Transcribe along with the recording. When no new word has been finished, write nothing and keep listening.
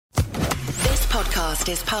podcast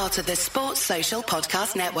is part of the Sports Social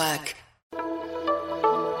Podcast Network.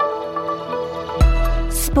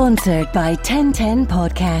 Sponsored by 1010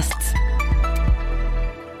 Podcasts.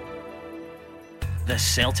 The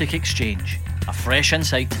Celtic Exchange, a fresh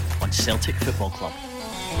insight on Celtic Football Club.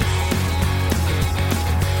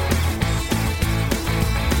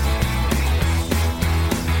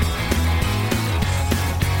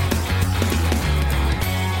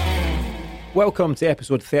 Welcome to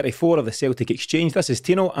episode 34 of the Celtic Exchange. This is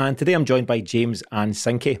Tino, and today I'm joined by James and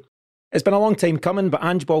Sinky. It's been a long time coming, but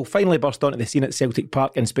Angeball finally burst onto the scene at Celtic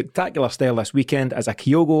Park in spectacular style this weekend as a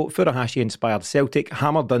Kyogo Furuhashi-inspired Celtic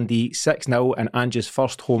hammered Dundee 6-0 in Ange's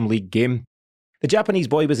first home league game. The Japanese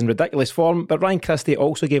boy was in ridiculous form, but Ryan Christie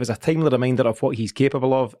also gave us a timely reminder of what he's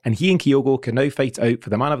capable of, and he and Kyogo can now fight out for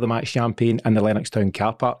the man of the match champagne in the Lennoxtown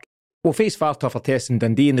car park. We'll face far tougher tests in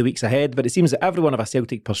Dundee in the weeks ahead, but it seems that everyone of a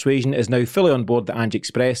Celtic persuasion is now fully on board the Ange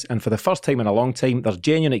Express, and for the first time in a long time, there's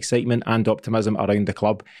genuine excitement and optimism around the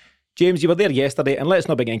club. James, you were there yesterday, and let's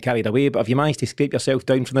not be getting carried away, but have you managed to scrape yourself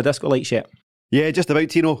down from the disco lights yet? Yeah, just about,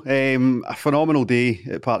 Tino. A phenomenal day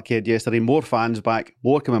at Parkhead yesterday. More fans back,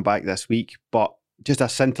 more coming back this week, but just a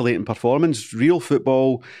scintillating performance. Real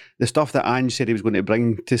football, the stuff that Ange said he was going to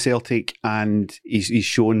bring to Celtic, and he's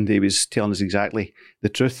shown that he was telling us exactly the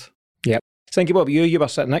truth. Yep. Sinky, what about you? You were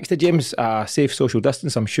sitting next to James, safe social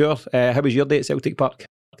distance, I'm sure. How was your day at Celtic Park?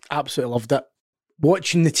 Absolutely loved it.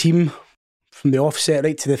 Watching the team from the offset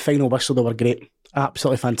right to the final whistle, they were great.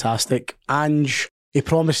 Absolutely fantastic. Ange, he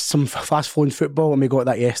promised some fast-flowing football, and we got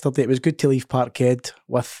that yesterday. It was good to leave Parkhead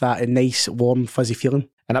with that nice, warm, fuzzy feeling.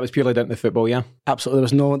 And that was purely down to the football, yeah?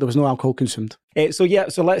 Absolutely. There was no alcohol consumed. So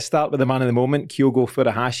let's start with the man of the moment, Kyogo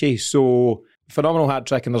Furuhashi. So, phenomenal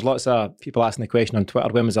hat-trick, and there's lots of people asking the question on Twitter,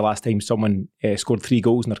 when was the last time someone scored 3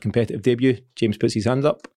 goals in their competitive debut? James puts his hands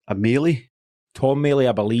up. A Mealy? Tom Mealy,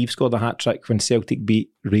 I believe, scored a hat-trick when Celtic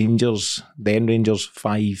beat Rangers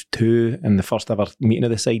 5-2 in the first ever meeting of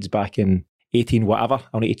the sides back in 18 whatever.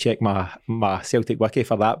 I'll need to check my Celtic wiki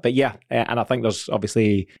for that. But yeah, and I think there's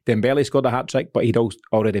obviously Dembele scored a hat-trick, but he'd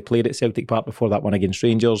already played at Celtic Park before that one against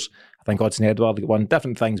Rangers. I think Odsonne Edouard won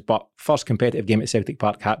different things, but first competitive game at Celtic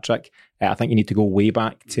Park hat-trick. I think you need to go way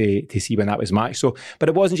back to see when that was matched. So, but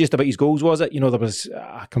it wasn't just about his goals, was it? You know, there was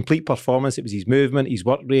a complete performance. It was his movement, his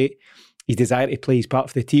work rate, his desire to play his part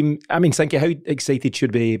for the team. I mean, Sinky, how excited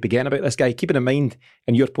should we be getting about this guy? Keeping in mind,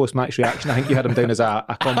 in your post-match reaction, I think you had him down as a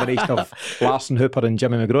combination of Larson Hooper and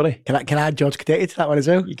Jimmy McGrory. Can I add George Cadetti to that one as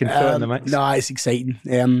well? You can throw in the mix. No, it's exciting.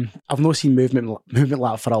 I've not seen movement like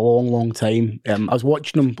that for a long, long time. I was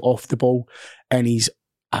watching him off the ball, and he's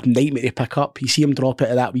a nightmare to pick up. You see him drop out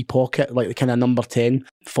of that wee pocket, like the kind of number 10,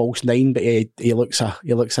 false 9, but he looks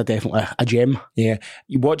definitely a gem. Yeah.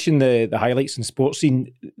 You watching the highlights in Sports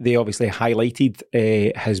Scene, they obviously highlighted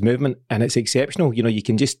his movement, and it's exceptional. You know, you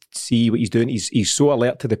can just see what he's doing. He's so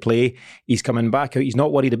alert to the play. He's coming back out. He's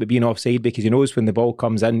not worried about being offside because he knows when the ball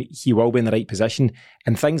comes in, he will be in the right position.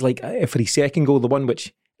 And things like for his second goal, the one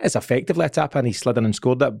which is effectively a tap in, he slid in and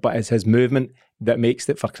scored it, but it's his movement that makes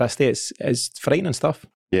it for Christie. It's frightening stuff.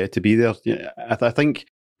 Yeah, to be there. Yeah, I think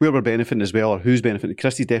where we're benefiting as well, or who's benefiting,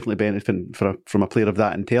 Christie's definitely benefiting from a player of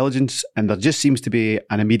that intelligence, and there just seems to be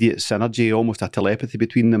an immediate synergy, almost a telepathy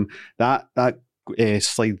between them. That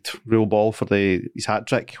slide rule ball for his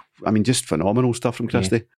hat-trick, I mean, just phenomenal stuff from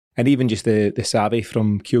Christie. Yeah. And even just the savvy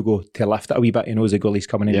from Kyogo to lift it a wee bit. He knows the goalie's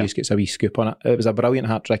coming in, he just gets a wee scoop on it. It was a brilliant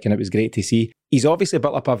hat-trick, and it was great to see. He's obviously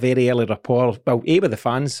built up a very early rapport, well, A, with the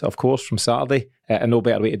fans, of course, from Saturday, and no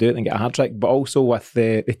better way to do it than get a hat-trick, but also with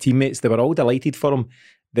the teammates. They were all delighted for him.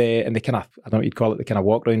 And the kind of, I don't know what you'd call it, the kind of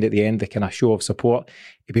walk round at the end, the kind of show of support.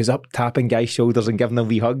 He was up tapping guys' shoulders and giving them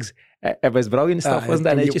wee hugs. It was brilliant stuff, wasn't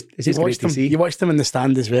it? And it's just great to see. You watched him in the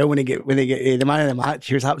stand as well when he get the man of the match.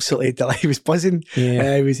 He was absolutely delighted. He was buzzing.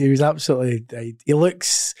 Yeah. He was absolutely. He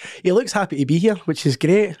looks happy to be here, which is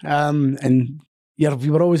great. And we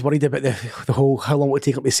were always worried about the whole how long it would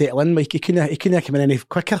take him to settle in. Like he couldn't come in any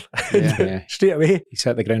quicker. Yeah. Straight away. He's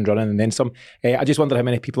hit the ground running and then some. I just wonder how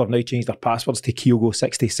many people have now changed their passwords to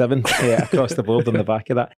Kyogo67 across the board on the back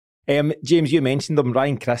of that. James, you mentioned him,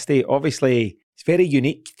 Ryan Christie. Obviously, it's very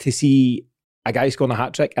unique to see a guy scoring a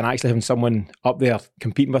hat-trick and actually having someone up there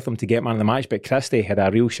competing with him to get man of the match. But Christie had a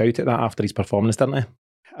real shout at that after his performance, didn't he?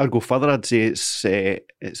 I'd go further. I'd say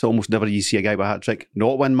it's almost never you see a guy with a hat-trick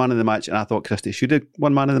not win man of the match, and I thought Christie should have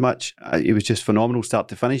won man of the match. It was just phenomenal start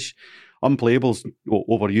to finish. Unplayable's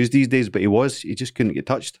overused these days, but he just couldn't get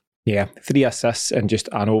touched. Yeah, 3 assists and just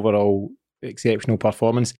an overall exceptional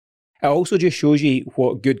performance. It also just shows you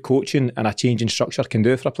what good coaching and a change in structure can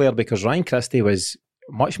do for a player, because Ryan Christie was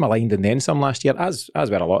much maligned and then some last year, as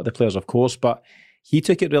were a lot of the players, of course, but he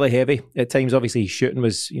took it really heavy at times. Obviously, his shooting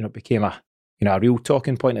was, became a real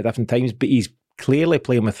talking point at different times, but he's clearly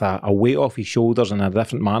playing with a weight off his shoulders in a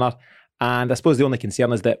different manner. And I suppose the only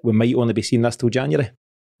concern is that we might only be seeing this till January.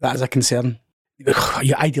 That is a concern.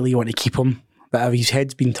 Ideally, you want to keep him. But if his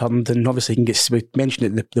head's been turned, and obviously he can get, we mentioned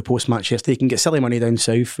it in the post-match yesterday, he can get silly money down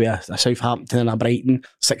south with a Southampton and a Brighton,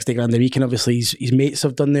 60 grand a week, and obviously his mates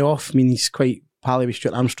have done the off. I mean, he's quite pally with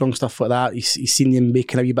Stuart Armstrong, stuff like that. He's seen them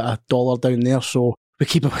making a wee bit of dollar down there, so we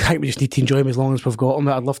keep him. I think we just need to enjoy him as long as we've got him.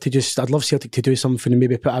 I'd love Celtic to do something and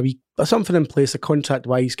maybe put something in place,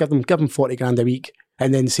 contract-wise, give him 40 grand a week,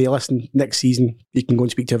 and then say, listen, next season you can go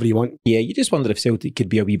and speak to whoever you want. Yeah, you just wonder if Celtic could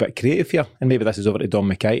be a wee bit creative here, and maybe this is over to Don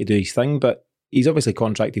Mackay to do his thing, but he's obviously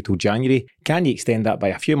contracted till January. Can you extend that by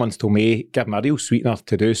a few months till May, give him a real sweetener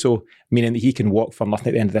to do so, meaning that he can walk for nothing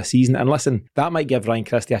at the end of this season? And listen, that might give Ryan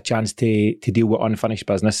Christie a chance to deal with unfinished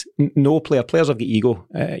business. Players have got ego,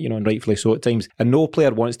 and rightfully so at times, and no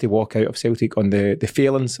player wants to walk out of Celtic on the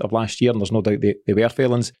failings of last year, and there's no doubt they were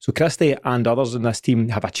failings. So Christie and others in this team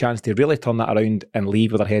have a chance to really turn that around and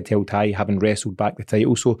leave with their head held high, having wrestled back the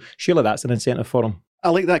title. So surely that's an incentive for him. I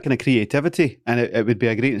like that kind of creativity, and it would be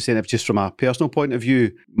a great incentive just from a personal point of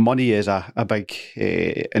view. Money is a big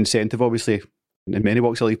incentive, obviously, in many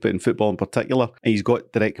walks of life, but in football in particular. And he's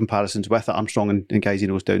got direct comparisons with Armstrong and guys he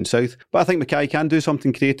knows down south. But I think Mackay can do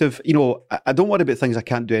something creative. I don't worry about things I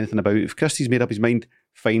can't do anything about. If Christie's made up his mind,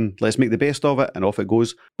 fine, let's make the best of it, and off it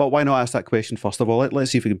goes. But why not ask that question first of all? Let's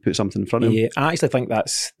see if we can put something in front of him. Yeah, I actually think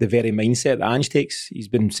that's the very mindset that Ange takes. He's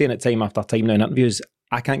been saying it time after time now in interviews.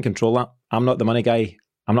 I can't control that. I'm not the money guy.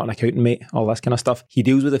 I'm not an accountant, mate, all this kind of stuff. He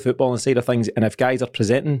deals with the football side of things, and if guys are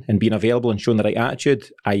presenting and being available and showing the right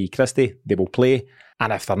attitude, i.e. Christie, they will play.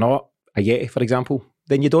 And if they're not, a Yeti, for example,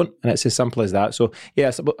 then you don't. And it's as simple as that. So,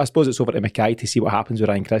 yeah, I suppose it's over to Mackay to see what happens with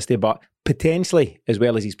Ryan Christie, but potentially, as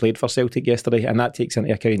well as he's played for Celtic yesterday, and that takes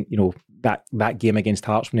into account, that game against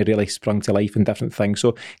Hearts when he really sprung to life and different things.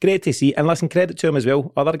 So, great to see. And listen, credit to him as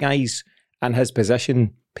well. Other guys in his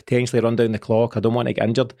position potentially run down the clock. I don't want to get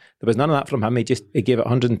injured. There was none of that from him. He gave it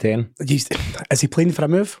 110. Is he playing for a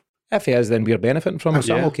move? If he is, then we're benefiting from it,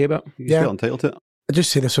 so I'm okay with it. He's still entitled to it. I just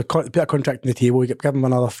say this, so put a contract on the table, give him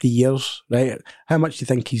another 3 years, right? How much do you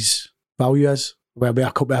think his value is? With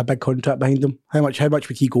a big contract behind him, how much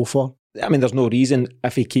would he go for? I mean, there's no reason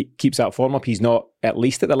if he keeps that form up, he's not at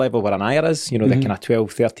least at the level where an Ayer is, the kind of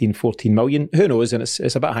 12, 13, 14 million. Who knows? And it's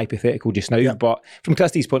a bit hypothetical just now. Yeah. But from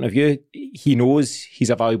Christie's point of view, he knows he's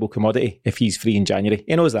a valuable commodity if he's free in January.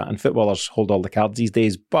 He knows that, and footballers hold all the cards these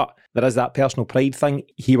days. But there is that personal pride thing.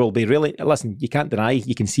 He will be really, listen, you can't deny,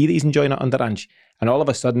 you can see that he's enjoying it under Ange. And all of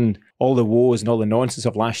a sudden, all the woes and all the nonsense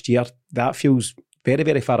of last year, that feels very,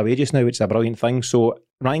 very far away just now, which is a brilliant thing. So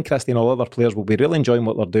Ryan Christie and all other players will be really enjoying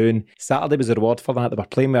what they're doing. Saturday was a reward for that. They were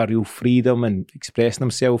playing with a real freedom and expressing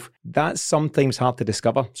themselves. That's sometimes hard to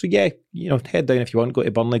discover. So yeah, head down if you want, go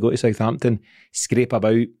to Burnley, go to Southampton, scrape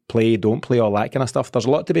about, play, don't play, all that kind of stuff. There's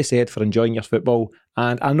a lot to be said for enjoying your football.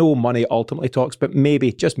 And I know money ultimately talks, but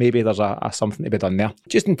maybe, just maybe, there's a something to be done there.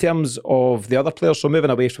 Just in terms of the other players, so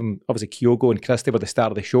moving away from obviously Kyogo and Christie were the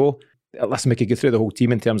start of the show. Listen, we could go through the whole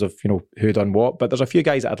team in terms of, who done what, but there's a few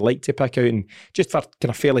guys that I'd like to pick out, and just for kind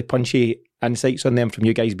of fairly punchy insights on them from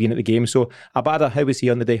you guys being at the game. So, Abada, how was he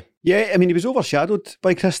on the day? Yeah, I mean, he was overshadowed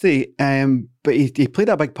by Christie, but he played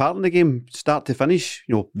a big part in the game, start to finish.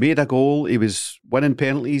 Made a goal, he was winning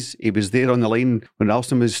penalties, he was there on the line when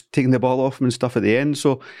Ralston was taking the ball off him and stuff at the end.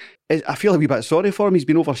 So, I feel a wee bit sorry for him. He's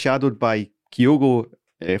been overshadowed by Kyogo,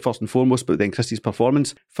 first and foremost, but then Christie's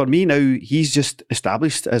performance. For me now, he's just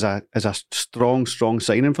established as a strong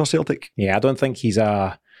signing for Celtic. Yeah, I don't think he's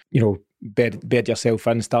a, bed yourself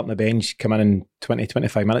in, starting the bench, come in 20,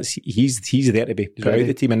 25 minutes. He's there to be proud of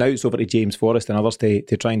the team. And now it's over to James Forrest and others to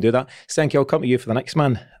try and do that. Sanky, I'll come to you for the next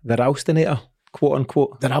man, the Ralstonator, quote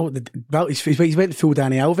unquote. He's went full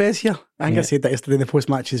Danny Alves here. I think I said that yesterday in the post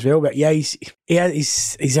match as well. But yeah, he's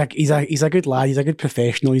a good lad. He's a good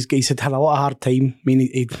professional. He's had a lot of hard time. I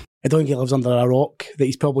mean, I don't think he lives under a rock. That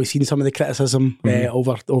he's probably seen some of the criticism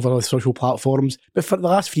over the social platforms. But for the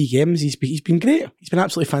last 3 games, he's been great. He's been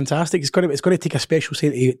absolutely fantastic. It's going to take a special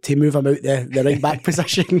say to move him out the right back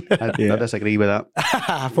position. I disagree with that.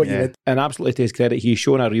 I thought you would. And absolutely to his credit, he's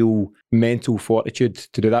shown a real mental fortitude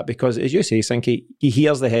to do that, because, as you say, Sinky, he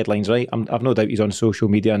hears the headlines, right? I've no doubt he's on social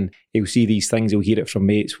media and he'll see these things, he'll hear it from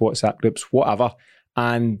mates, WhatsApp groups, whatever.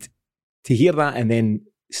 And to hear that and then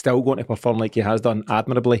still going to perform like he has done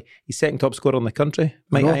admirably. He's second top scorer in the country,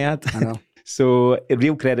 might I add. I know. So a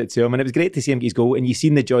real credit to him, and it was great to see him get his goal, and you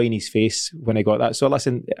seen the joy in his face when he got that. So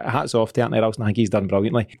listen, hats off to Anthony Ralston. I think he's done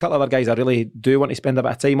brilliantly. A couple of other guys I really do want to spend a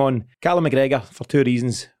bit of time on. Callum McGregor, for 2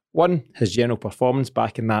 reasons. One, his general performance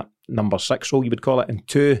back in that number 6 role, you would call it, and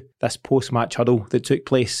two, this post-match huddle that took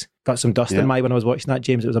place. Got some dust in my when I was watching that,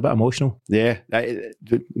 James. It was a bit emotional. Yeah,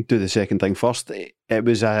 do the second thing first. It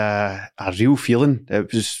was a real feeling.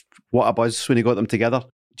 It was what a buzz when he got them together.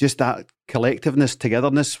 Just that collectiveness,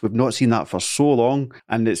 togetherness, we've not seen that for so long,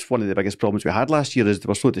 and it's one of the biggest problems we had last year is they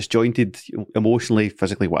were so disjointed, emotionally,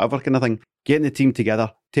 physically, whatever kind of thing. Getting the team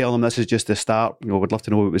together, telling them this is just the start, we'd love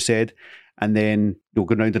to know what was said, and then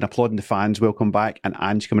going around and applauding the fans, welcome back, and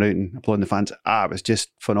Ange coming out and applauding the fans. It was just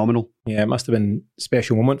phenomenal. Yeah, it must have been a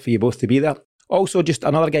special moment for you both to be there. Also, just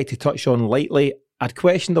another guy to touch on lightly, I'd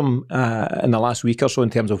questioned him in the last week or so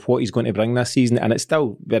in terms of what he's going to bring this season, and it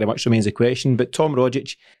still very much remains a question. But Tom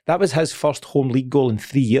Rogic, that was his first home league goal in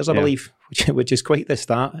 3 years, I believe, which is quite the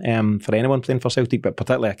start for anyone playing for Celtic, but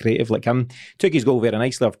particularly a creative like him. Took his goal very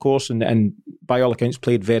nicely, of course, and by all accounts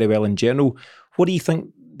played very well in general. What do you think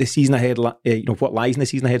the season ahead, what lies in the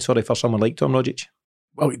season ahead, for someone like Tom Rogic?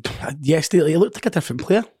 Well, yesterday he looked like a different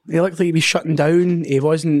player. He looked like he was shutting down. He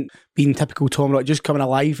wasn't being typical Tom Rogic, just coming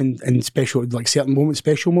alive in special, like certain moments,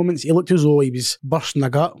 special moments. He looked as though he was bursting a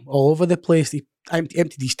gut all over the place. He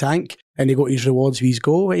emptied his tank and he got his rewards with his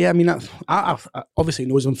goal. But yeah, I mean, I obviously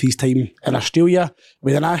knows him for his time in Australia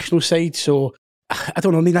with the national side. So I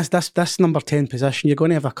don't know. I mean, that's number 10 position. You're going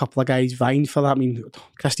to have a couple of guys vying for that. I mean,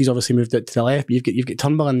 Christie's obviously moved out to the left. You've got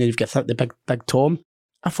Turnbull and then you've got the big Tom.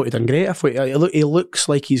 I thought he done great. I thought he looks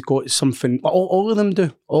like he's got something. All of them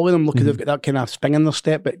do. All of them look like they've got that kind of spring in their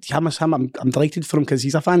step. But him, I'm delighted for him because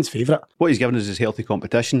he's a fan's favourite. What he's given us is healthy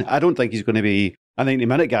competition. I don't think he's going to be a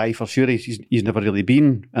 90-minute guy for sure. He's never really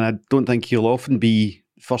been, and I don't think he'll often be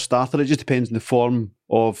first starter. It just depends on the form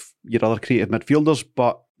of your other creative midfielders.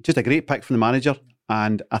 But just a great pick from the manager,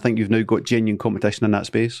 and I think you've now got genuine competition in that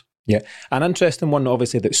space. Yeah, an interesting one,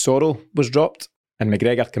 obviously, that Sorrell was dropped. And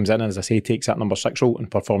McGregor comes in and, as I say, takes that number 6 role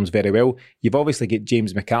and performs very well. You've obviously got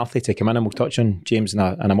James McCarthy to come in, and we'll touch on James in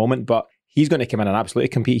a moment, but he's going to come in and absolutely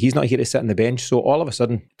compete. He's not here to sit on the bench. So all of a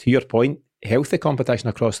sudden, to your point, healthy competition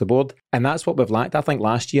across the board. And that's what we've lacked. I think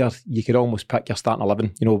last year, you could almost pick your starting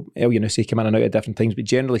 11. El Yunusi came in and out at different times, but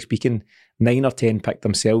generally speaking, 9 or 10 picked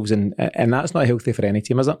themselves, and that's not healthy for any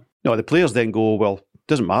team, is it? No, the players then go, well,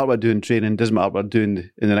 doesn't matter what I do in training, doesn't matter what I'm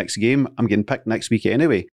doing in the next game, I'm getting picked next week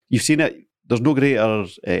anyway. You've seen it. There's no greater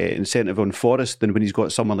incentive on Forrest than when he's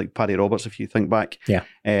got someone like Paddy Roberts, if you think back. Yeah.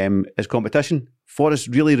 As competition, Forrest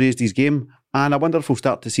really raised his game, and I wonder if we'll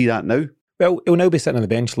start to see that now. Well, he'll now be sitting on the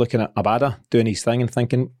bench looking at Abada doing his thing and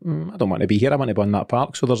thinking, I don't want to be here, I want to be on that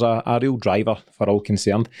park. So there's a real driver for all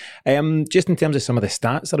concerned. Just in terms of some of the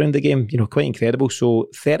stats around the game, quite incredible. So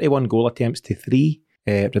 31 goal attempts to 3,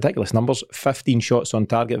 ridiculous numbers, 15 shots on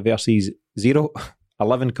target versus 0.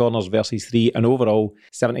 11 corners versus 3, and overall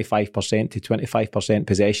 75% to 25%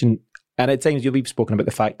 possession. And at times we've spoken about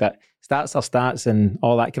the fact that stats are stats and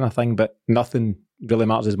all that kind of thing, but nothing really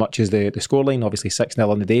matters as much as the scoreline. Obviously 6-0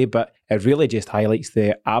 on the day, but it really just highlights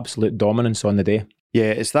the absolute dominance on the day. Yeah,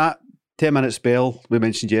 it's that 10-minute spell we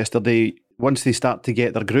mentioned yesterday. Once they start to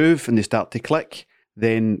get their groove and they start to click,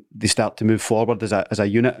 then they start to move forward as a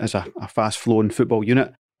unit, as a fast-flowing football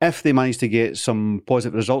unit. If they manage to get some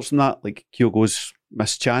positive results from that, like Kyogo's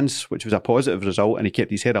missed chance, which was a positive result, and he kept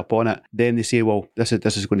his head up on it, then they say, well, this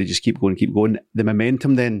is going to just keep going. The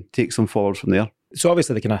momentum then takes them forward from there. So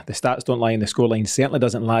obviously the stats don't lie and the scoreline certainly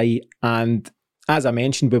doesn't lie. And as I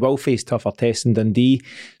mentioned, we will face tougher tests in Dundee.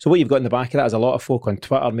 So what you've got in the back of that is a lot of folk on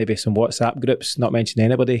Twitter, maybe some WhatsApp groups, not mentioning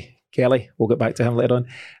anybody. Kelly, we'll get back to him later on.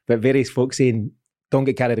 But various folks saying, don't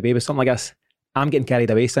get carried away with something like this. I'm getting carried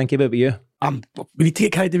away, thank you, about you. We need to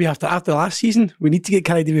get carried away after last season. We need to get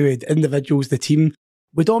carried away with individuals, the team.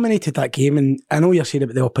 We dominated that game, and I know you're saying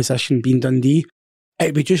about the opposition being Dundee.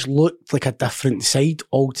 It just looked like a different side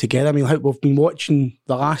altogether. I mean, like we've been watching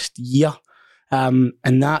the last year, and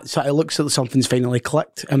that so it looks like something's finally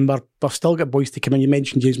clicked, and we've still got boys to come in. You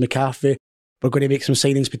mentioned James McCarthy. We're going to make some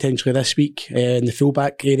signings potentially this week in the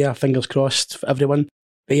fullback area. Fingers crossed for everyone.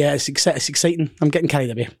 But yeah, it's exciting. I'm getting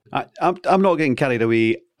carried away. I'm not getting carried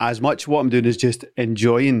away as much. What I'm doing is just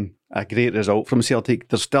enjoying a great result from Celtic.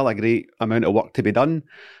 There's still a great amount of work to be done,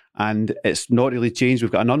 and it's not really changed.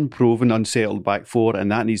 We've got an unproven, unsettled back four, and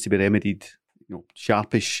that needs to be remedied.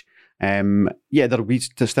 Sharpish. There'll be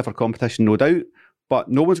stiffer competition, no doubt, but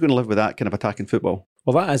no one's going to live with that kind of attacking football.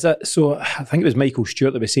 Well, that is it. So I think it was Michael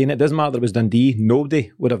Stewart that was saying it doesn't matter that it was Dundee.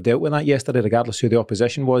 Nobody would have dealt with that yesterday, regardless who the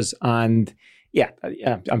opposition was. And yeah,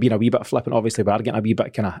 I'm being a wee bit flippant. Obviously, we are getting a wee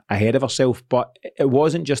bit kind of ahead of ourselves, but it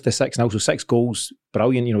wasn't just the 6-0. So 6 goals,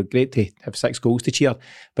 brilliant. Great to have 6 goals to cheer,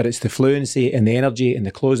 but it's the fluency and the energy and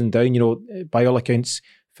the closing down. By all accounts,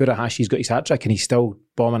 Furuhashi's got his hat trick and he's still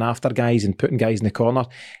bombing after guys and putting guys in the corner.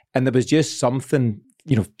 And there was just something,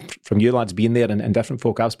 from you lads being there and different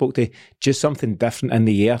folk I've spoke to, just something different in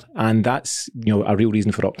the air. And that's, a real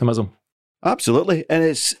reason for optimism. Absolutely. And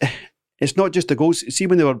it's not just the goals. See,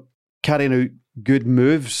 when they were carrying out good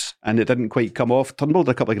moves and it didn't quite come off, Turnbull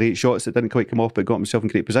did a couple of great shots that didn't quite come off but got himself in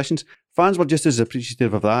great positions. Fans were just as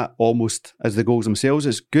appreciative of that almost as the goals themselves.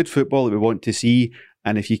 It's good football that we want to see,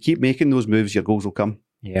 and if you keep making those moves, your goals will come.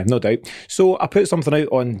 Yeah, no doubt. So I put something out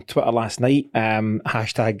on Twitter last night,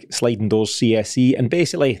 hashtag sliding doors CSC, and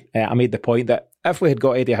basically I made the point that if we had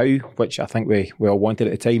got Eddie Howe, which I think we all wanted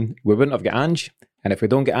at the time, we wouldn't have got Ange, and if we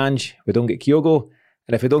don't get Ange, we don't get Kyogo.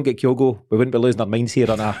 And if we don't get Kyogo, we wouldn't be losing our minds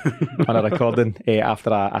here on a recording after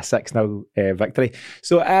a 6-0 victory.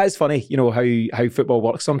 So it is funny, how football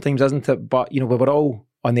works sometimes, isn't it? But, we were all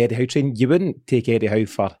on the Eddie Howe train. You wouldn't take Eddie Howe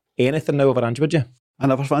for anything now over Ange, would you? I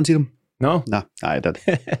never fancied him. No? Nah, I did.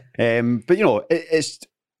 But, I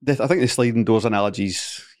think the sliding doors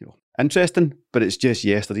analogy's, interesting, but it's just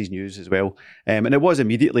yesterday's news as well. And it was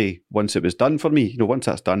immediately, once it was done for me, once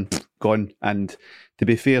that's done, gone. And to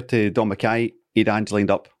be fair to Don Mackay, he'd Ange lined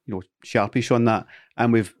up, sharpish on that,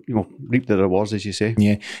 and we've, reaped the rewards, as you say.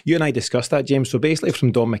 Yeah, you and I discussed that, James. So basically,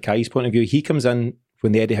 from Don Mackay's point of view, he comes in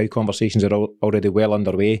when the Eddie Howe conversations are already well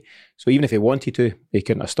underway. So even if he wanted to, he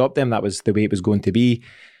couldn't have stopped them. That was the way it was going to be.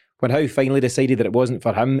 When Howe finally decided that it wasn't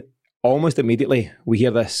for him, almost immediately we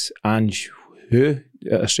hear this Ange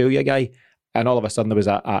Australia guy, and all of a sudden there was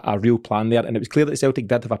a real plan there, and it was clear that Celtic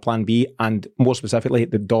did have a plan B, and more specifically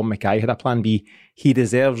that Don Mackay had a plan B. He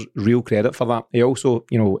deserves real credit for that. He also,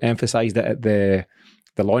 emphasised it at the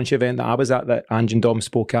launch event that I was at, that Ange and Dom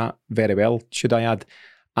spoke at very well, should I add.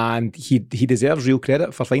 And he deserves real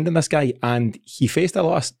credit for finding this guy, and he faced a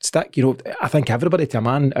lot of stick. I think everybody to a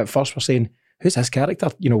man at first were saying, who's his character?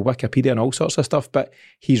 Wikipedia and all sorts of stuff. But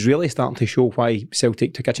he's really starting to show why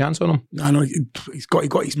Celtic took a chance on him. I know he's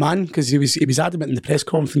got his man, because he was adamant in the press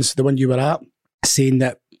conference, the one you were at, saying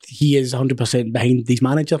that he is 100% behind his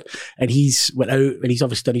manager, and he's went out and he's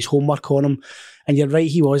obviously done his homework on him. And you're right,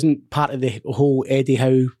 he wasn't part of the whole Eddie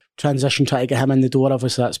Howe transition, trying to get him in the door.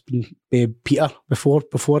 Obviously, that's been Peter before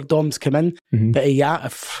Dom's come in. Mm-hmm. But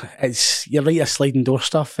you're right, a sliding door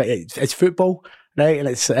stuff. It's football. Right, and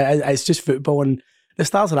it's just football, and the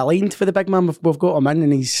stars are aligned for the big man. We've got him in,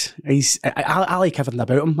 and he's. I like everything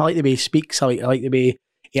about him. I like the way he speaks. I like the way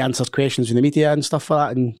he answers questions in the media and stuff like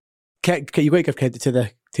that. And you got to give credit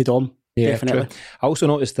to Dom. Yeah, definitely. True. I also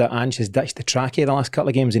noticed that Ange has ditched the trackie the last couple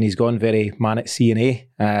of games, and he's gone very man at CNA.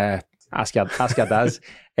 Ask your Daz.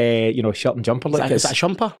 Shirt and jumper. Is that a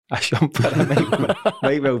shumper? A shumper.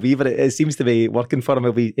 might well be, but it seems to be working for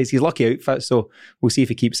him. It's his lucky outfit, so we'll see if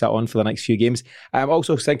he keeps that on for the next few games.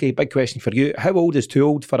 Also, Sinky, big question for you. How old is too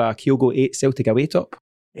old for a Kyogo 8 Celtic away top?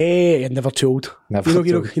 Never too old.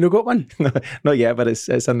 You know got one? No, not yet, but it's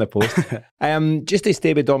in the post. Just to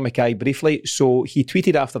stay with Don Mackay briefly, so he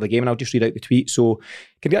tweeted after the game, and I'll just read out the tweet. So,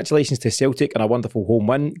 congratulations to Celtic on a wonderful home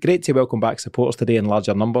win. Great to welcome back supporters today in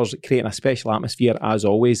larger numbers, creating a special atmosphere as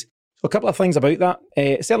always. So a couple of things about that.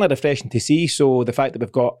 It's certainly refreshing to see. So the fact that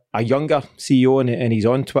we've got a younger CEO and he's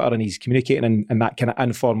on Twitter and he's communicating in that kind of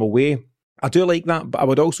informal way, I do like that, but I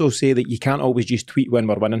would also say that you can't always just tweet when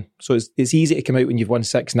we're winning. So it's easy to come out when you've won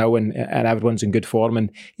 6-0 and everyone's in good form. And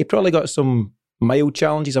he probably got some mild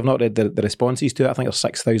challenges. I've not read the responses to it. I think there's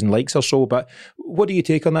 6,000 likes or so. But what do you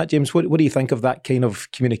take on that, James? What do you think of that kind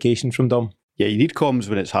of communication from Dom? Yeah, you need comms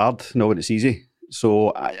when it's hard, not when it's easy.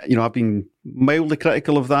 So, I've been mildly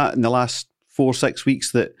critical of that in the last 4-6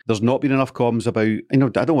 weeks, that there's not been enough comms about,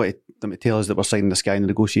 I don't want them to tell us that we're signing this guy and the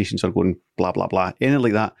negotiations are going blah, blah, blah, anything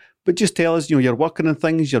like that. But just tell us, you're working on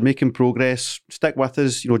things, you're making progress, stick with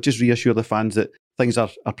us, just reassure the fans that things are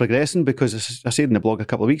progressing, because as I said in the blog a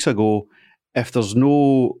couple of weeks ago, if there's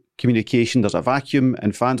no communication, there's a vacuum,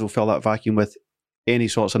 and fans will fill that vacuum with any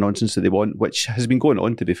sorts of nonsense that they want, which has been going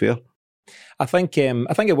on, to be fair. I think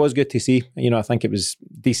it was good to see. I think it was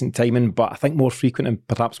decent timing, but I think more frequent and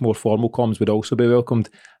perhaps more formal comms would also be welcomed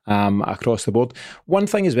across the board. One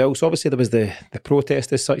thing as well, so obviously there was the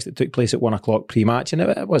protest as such that took place at 1 o'clock pre-match, and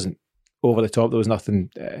it wasn't over the top. There was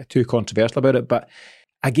nothing too controversial about it. But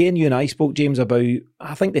again, you and I spoke, James, about,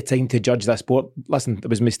 I think, the time to judge this sport. Listen, there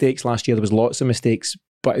was mistakes last year. There was lots of mistakes.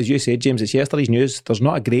 But as you said, James, it's yesterday's news. There's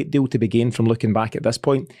not a great deal to be gained from looking back at this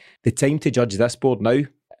point. The time to judge this board now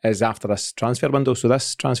is after this transfer window. So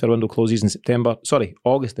this transfer window closes in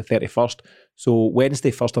August the 31st. So Wednesday,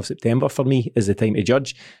 1st of September for me is the time to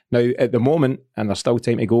judge. Now, at the moment, and there's still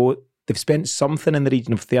time to go, they've spent something in the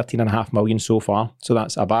region of £13.5 million so far. So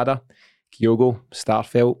that's Abada, Kyogo,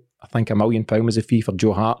 Starfelt. I think £1 million was the fee for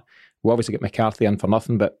Joe Hart. We obviously get McCarthy in for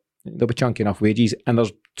nothing, but They'll be chunky enough wages, and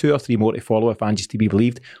there's 2 or 3 more to follow if Angie's to be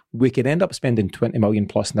believed. We could end up spending 20 million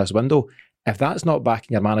plus in this window. If that's not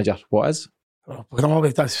backing your manager, what is? Well,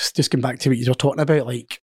 that's just going back to what you were talking about.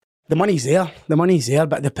 Like, the money's there,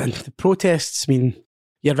 but the protests. I mean,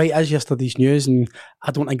 you're right. As yesterday's news, and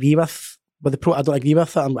I don't agree with I don't agree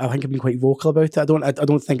with it. I think I've been quite vocal about it. I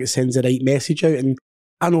don't think it sends the right message out. And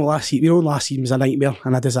I know last season was a nightmare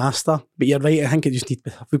and a disaster. But you're right. I think it just needs.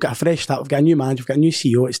 We've got a fresh start. We've got a new manager. We've got a new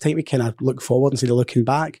CEO. It's time to kind of look forward instead of looking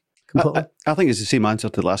back. I think it's the same answer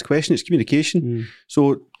to the last question. It's communication.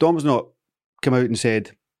 So Dom's not come out and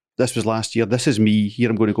said, this was last year, this is me, here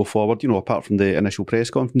I'm going to go forward, apart from the initial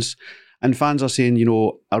press conference. And fans are saying,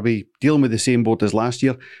 are we dealing with the same board as last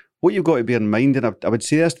year? What you've got to bear in mind, and I would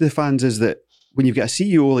say this to the fans, is that when you've got a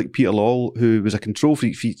CEO like Peter Lawwell, who was a control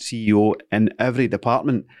freak CEO in every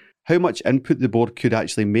department, how much input the board could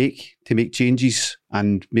actually make to make changes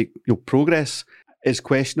and make progress is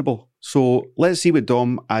questionable. So let's see what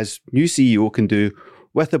Dom, as new CEO, can do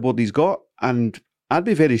with the board he's got. And I'd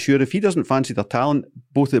be very sure if he doesn't fancy their talent,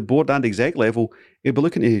 both at board and exec level, he'll be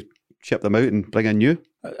looking to ship them out and bring in new.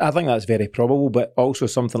 I think that's very probable, but also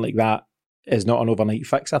something like that is not an overnight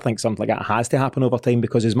fix. I think something like that has to happen over time,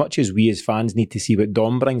 because as much as we as fans need to see what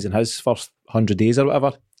Dom brings in his first 100 days or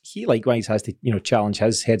whatever, he likewise has to, challenge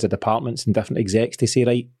his heads of departments and different execs to say,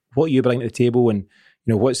 right, what you bring to the table, and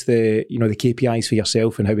what's the the KPIs for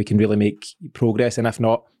yourself, and how we can really make progress. And if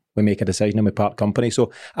not, we make a decision and we part company.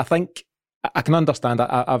 So I think I can understand.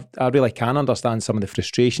 I really can understand some of the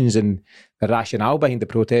frustrations and the rationale behind the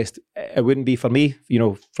protest. It wouldn't be for me,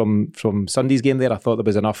 from Sunday's game there. I thought there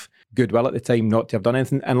was enough goodwill at the time not to have done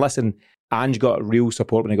anything. And listen, Ange got real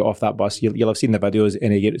support when he got off that bus. You'll have seen the videos,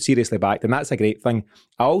 and he got seriously backed, and that's a great thing.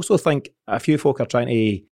 I also think a few folk are trying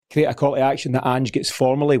to create a call to action that Ange gets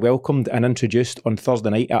formally welcomed and introduced on Thursday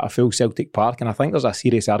night at a full Celtic Park, and I think there's a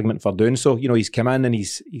serious argument for doing so. He's come in and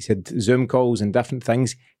he's had Zoom calls and different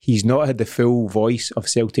things. He's not had the full voice of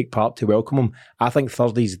Celtic Park to welcome him. I think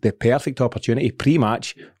Thursday's the perfect opportunity,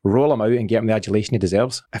 pre-match, roll him out and get him the adulation he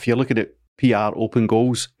deserves. If you're looking at PR open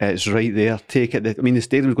goals, it's right there. Take it. The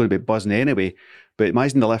stadium's going to be buzzing anyway, but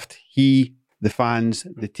imagine the lift the fans,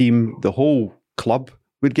 the team, the whole club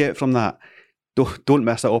would get from that. Don't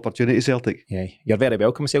miss that opportunity, Celtic. Yeah, you're very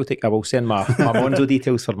welcome, Celtic. I will send my Monzo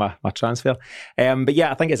details for my transfer. But yeah,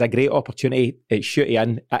 I think it's a great opportunity. It's shooty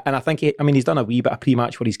in. And I think, he's done a wee bit of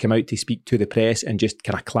pre-match where he's come out to speak to the press and just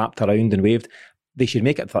kind of clapped around and waved. They should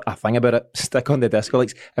make it a thing about it. Stick on the disco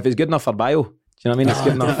leagues. If it's good enough for Bio, do you know what I mean? It's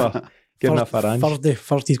good enough for... Good enough for Ange.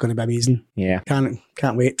 Thursday's going to be amazing. Yeah. Can't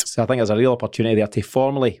wait. So I think there's a real opportunity there to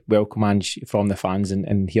formally welcome Ange from the fans,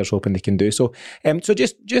 and here's hoping they can do so. So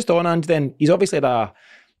just on Ange then, he's obviously had a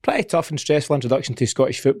pretty tough and stressful introduction to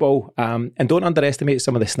Scottish football, and don't underestimate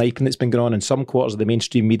some of the sniping that's been going on in some quarters of the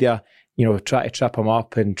mainstream media, try to trip him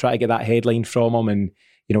up and try to get that headline from him,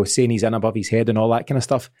 and saying he's in above his head and all that kind of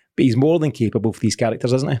stuff. But he's more than capable for these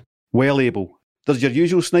characters, isn't he? Well able. There's your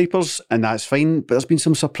usual snipers, and that's fine, but there's been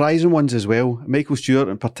some surprising ones as well. Michael Stewart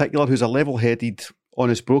in particular, who's a level-headed,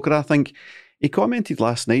 honest broker, I think. He commented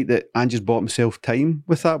last night that Ange's bought himself time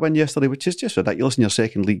with that win yesterday, which is just ridiculous in your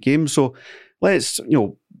second league game. So let's,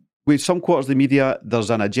 with some quarters of the media, there's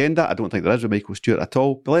an agenda. I don't think there is with Michael Stewart at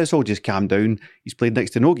all, but let's all just calm down. He's played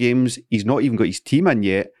next to no games. He's not even got his team in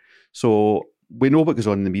yet. So we know what goes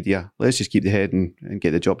on in the media. Let's just keep the head and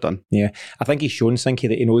get the job done. Yeah, I think he's shown, Sinky,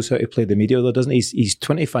 that he knows how to play the media, though, doesn't he? He's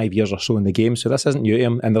 25 years or so in the game, so this isn't new to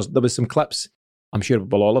him. And there was some clips, I'm sure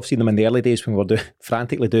we'll all have seen them in the early days when we were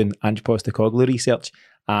frantically doing Ange Postecoglou research,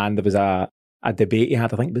 and there was a debate he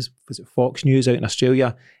had, I think was it Fox News out in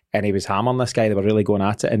Australia, and he was hammering this guy. They were really going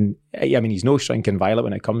at it, and he's no shrinking violet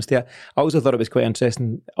when it comes to it. I also thought it was quite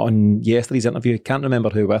interesting on yesterday's interview. Can't remember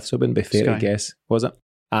who with, so it wouldn't be fair to guess, was it?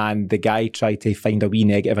 And the guy tried to find a wee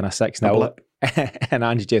negative in a 6-0, and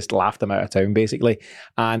Ange just laughed him out of town, basically.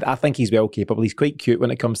 And I think he's well capable. He's quite cute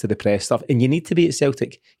when it comes to the press stuff. And you need to be at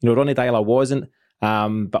Celtic. Ronnie Dyler wasn't,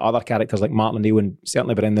 but other characters like Martin O'Neill and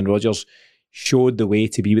certainly Brendan Rodgers showed the way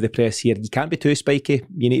to be with the press here. You can't be too spiky.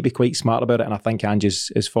 You need to be quite smart about it. And I think Ange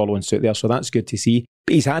is following suit there. So that's good to see.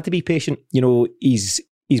 But he's had to be patient.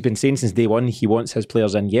 He's been saying since day one he wants his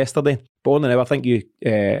players in yesterday. But only now, I think you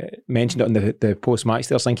mentioned it in the post-match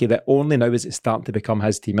there, Sinky, that only now is it starting to become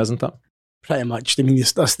his team, isn't it? Pretty much.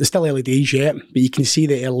 There's still early days yet, but you can see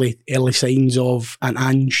the early signs of an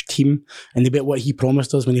Ange team, and the bit what he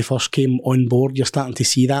promised us when he first came on board. You're starting to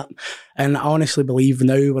see that. And I honestly believe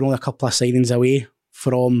now we're only a couple of signings away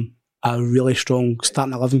from a really strong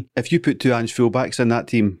starting 11. If you put two Ange fullbacks in that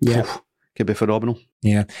team, could be phenomenal.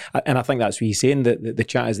 Yeah, and I think that's what he's saying, that the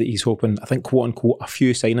chat is that he's hoping, I think, quote unquote, a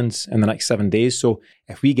few signings in the next 7 days. So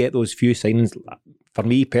if we get those few signings, for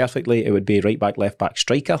me perfectly, it would be right back, left back,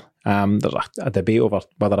 striker. There's a debate over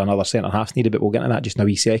whether another centre half's needed, but we'll get into that just in a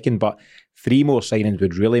wee second. But 3 more signings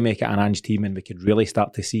would really make it an Ange team, and we could really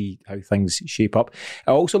start to see how things shape up.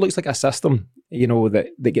 It also looks like a system,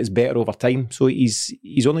 that gets better over time. So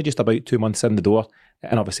he's only just about 2 months in the door,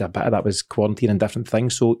 and obviously a bit of that was quarantine and different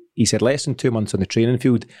things. So he said less than 2 months on the training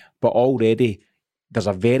field, but already there's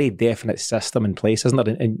a very definite system in place, isn't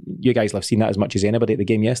there? And you guys will have seen that as much as anybody at the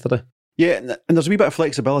game yesterday. Yeah, and there's a wee bit of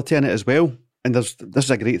flexibility in it as well. And this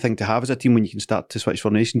is a great thing to have as a team when you can start to switch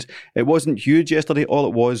formations. It wasn't huge yesterday. All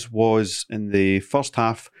it was in the first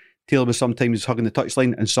half, Taylor was sometimes hugging the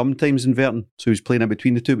touchline and sometimes inverting. So he was playing in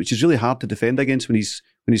between the two, which is really hard to defend against when he's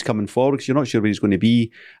coming forward, because you're not sure where he's going to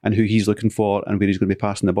be and who he's looking for and where he's going to be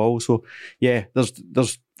passing the ball. So yeah,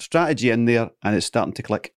 there's strategy in there, and it's starting to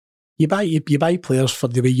click. You buy players for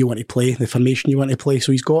the way you want to play, the formation you want to play.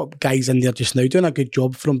 So he's got guys in there just now doing a good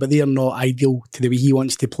job for him, but they're not ideal to the way he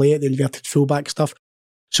wants to play it, the inverted fullback stuff.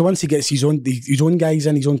 So once he gets his own guys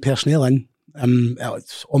in, his own personnel in,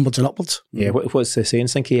 it's onwards and upwards. Yeah, what's the saying,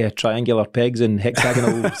 Sinky? Triangular pegs and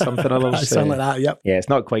hexagonal something or other. Something like that, yep. Yeah, it's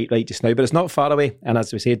not quite right just now, but it's not far away. And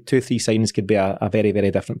as we said, 2-3 signings could be a very, very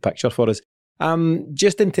different picture for us.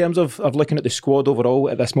 Just in terms of looking at the squad overall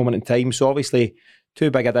at this moment in time, so obviously 2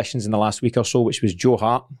 big additions in the last week or so, which was Joe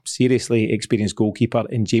Hart, seriously experienced goalkeeper,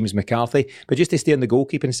 and James McCarthy. But just to stay in the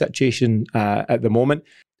goalkeeping situation at the moment,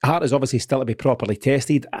 Hart is obviously still to be properly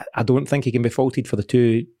tested. I don't think he can be faulted for the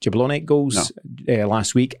 2 Jablonec goals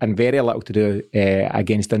last week, and very little to do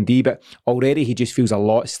against Dundee. But already he just feels a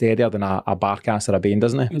lot steadier than a Barkas or a Bain,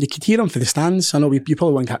 doesn't he? You could hear him for the stands. I know you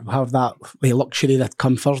probably won't have that luxury that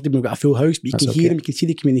come Thursday when we've got a full house, but you can hear him, you can see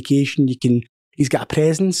the communication, he's got a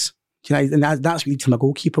presence. And that's what you need from a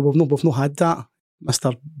goalkeeper. We've not had that.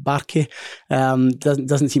 Mr. Barkey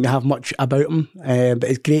doesn't seem to have much about him, but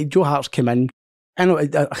it's great. Joe Hart's come in. I know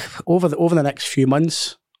over the next few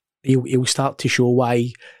months, he'll start to show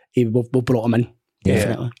why we've brought him in.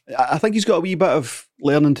 Definitely. Yeah. I think he's got a wee bit of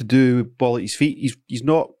learning to do ball at his feet. He's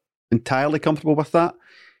not entirely comfortable with that.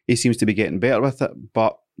 He seems to be getting better with it,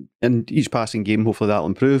 but in each passing game, hopefully that'll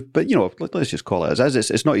improve. But let's just call it as is.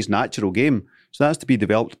 It's not his natural game, so that's to be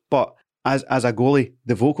developed. But as a goalie,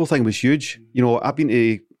 the vocal thing was huge. I've been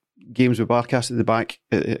to games with Barkas at the back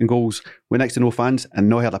in goals with next to no fans and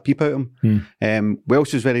not heard a peep out of him.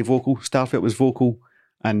 Welsh was very vocal, Starfelt was vocal,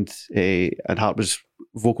 and Hart was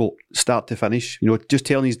vocal start to finish. Just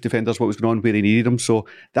telling his defenders what was going on, where he needed them. So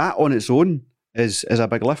that on its own is a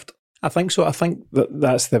big lift. I think so. I think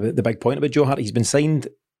that's the big point about Joe Hart. He's been signed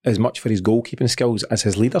as much for his goalkeeping skills as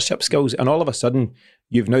his leadership skills, and all of a sudden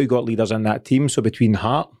you've now got leaders in that team. So between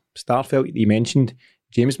Hart, Starfelt that you mentioned,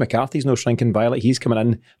 James McCarthy's no shrinking violet, he's coming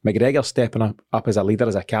in, McGregor's stepping up as a leader,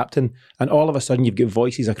 as a captain, and all of a sudden you've got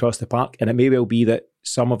voices across the park, and it may well be that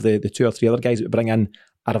some of the 2 or 3 other guys that we bring in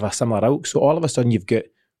are of a similar ilk. So all of a sudden you've got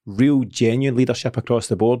real genuine leadership across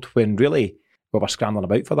the board, when really we were scrambling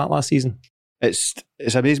about for that last season. It's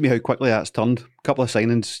amazed me how quickly that's turned. A couple of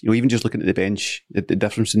signings, even just looking at the bench, the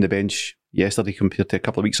difference in the bench yesterday compared to a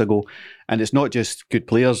couple of weeks ago. And it's not just good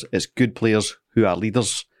players, it's good players who are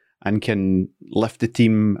leaders and can lift the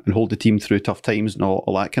team and hold the team through tough times and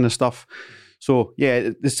all that kind of stuff. So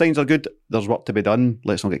yeah, the signs are good. There's work to be done.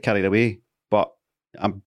 Let's not get carried away. But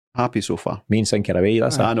I'm happy so far. Me and Sinker away.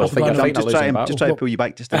 That's I know. I'm just trying to pull you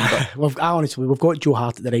back to stand up. Honestly, we've got Joe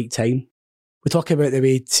Hart at the right time. We talk about the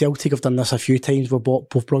way Celtic have done this a few times. We've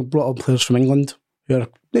brought up players from England who are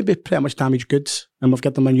maybe pretty much damaged goods, and we've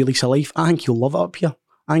given them a new lease of life. I think he'll love it up here.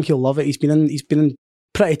 I think he'll love it. He's been in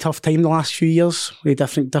pretty tough time the last few years with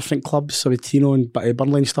different clubs, so with and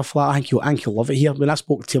Burnley and stuff like that. I think he'll love it here. When I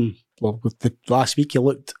spoke to him last week, he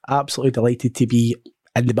looked absolutely delighted to be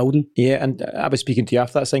in the building. Yeah, and I was speaking to you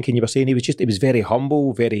after that, thinking you were saying he was very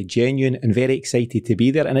humble, very genuine, and very excited to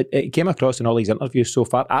be there. And it came across in all these interviews so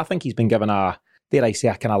far. I think he's been given a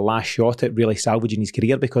kind of last shot at really salvaging his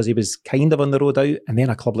career, because he was kind of on the road out, and then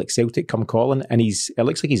a club like Celtic come calling, and it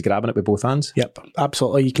looks like he's grabbing it with both hands. Yep,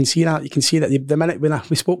 absolutely. You can see that. The minute when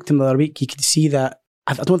we spoke to him the other week, you could see that.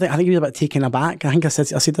 I think he was a bit taken aback. I think I said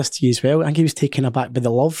this to you as well. I think he was taken aback by the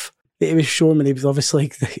love that he was showing when he was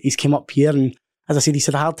obviously he's come up here, and as I said, he's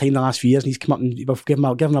had a hard time the last few years, and he's come up and we've given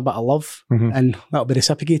him a bit of love, and that'll be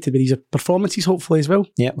reciprocated with his performances, hopefully, as well.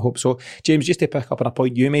 Yeah, I hope so. James, just to pick up on a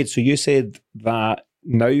point you made, so you said that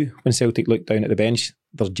now when Celtic look down at the bench,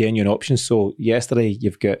 there's genuine options. So yesterday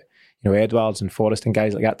you've got Edwards and Forrest and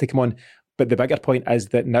guys like that to come on, but the bigger point is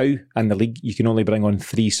that now in the league you can only bring on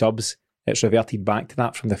 3 subs It's reverted back to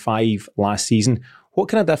that from the 5 last season. What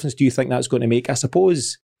kind of difference do you think that's going to make? I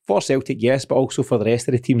suppose for Celtic, yes, but also for the rest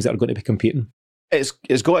of the teams that are going to be competing.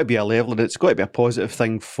 It's got to be a level, and it's got to be a positive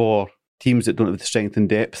thing for teams that don't have the strength and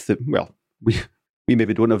depth. That, well, we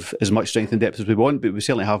maybe don't have as much strength and depth as we want, but we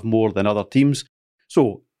certainly have more than other teams.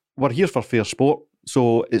 So we're here for fair sport.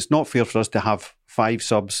 So it's not fair for us to have 5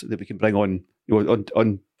 subs that we can bring on.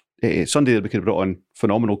 On Sunday, we could have brought on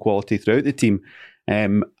phenomenal quality throughout the team,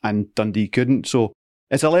 and Dundee couldn't. So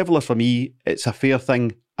it's a leveller for me. It's a fair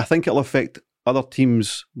thing. I think it'll affect other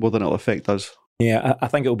teams more than it'll affect us. Yeah, I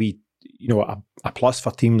think it'll be a plus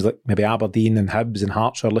for teams like maybe Aberdeen and Hibs and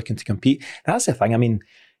Hearts who are looking to compete. That's the thing. I mean,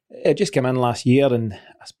 it just came in last year and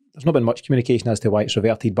there's not been much communication as to why it's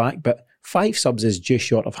reverted back, but 5 subs is just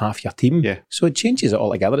short of half your team. Yeah. So it changes it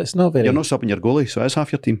altogether. It's not very... You're not subbing your goalie, so it's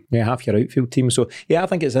half your team. Yeah, half your outfield team. So yeah, I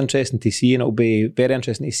think it's interesting to see, and it'll be very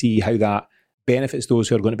interesting to see how that benefits those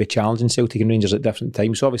who are going to be challenging Celtic and Rangers at different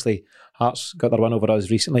times. So obviously, Hearts got their win over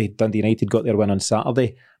us recently. Dundee United got their win on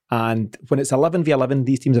Saturday. And when it's 11v11,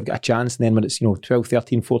 these teams have got a chance. And then when it's 12,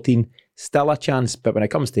 13, 14, still a chance. But when it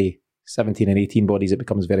comes to 17 and 18 bodies, it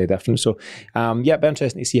becomes very different. So, it'll be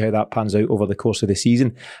interesting to see how that pans out over the course of the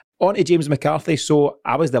season. On to James McCarthy. So,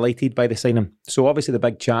 I was delighted by the signing. So, obviously, the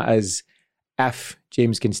big chat is if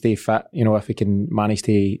James can stay fit, if he can manage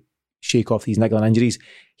to shake off these niggling injuries.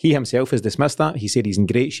 He himself has dismissed that. He said he's in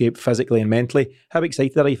great shape physically and mentally. How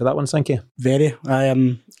excited are you for that one, Sinky? Very.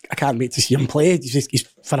 I can't wait to see him play. He's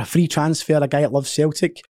for a free transfer, a guy that loves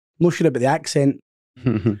Celtic. Not sure about the accent.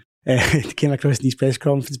 Came across in his press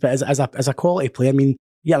conference, but as a quality player, I mean,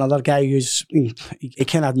 yeah, another guy who's he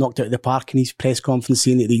kind of knocked out of the park in his press conference,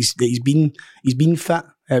 saying that he's been fit.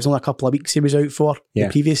 It was only a couple of weeks he was out for the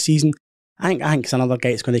previous season. I think it's another guy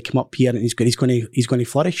that's going to come up here and he's going to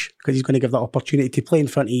flourish because he's going to give that opportunity to play in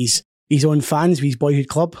front of his own fans with his boyhood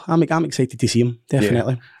club. I'm excited to see him,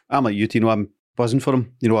 definitely. Yeah. I'm like you, Tino. I'm buzzing for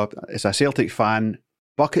him. As a Celtic fan,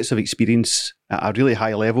 buckets of experience at a really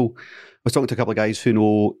high level. I was talking to a couple of guys who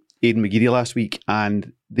know Aidan McGeady last week,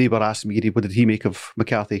 and they were asking McGeady what did he make of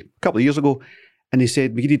McCarthy a couple of years ago, and he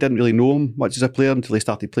said McGeady didn't really know him much as a player until they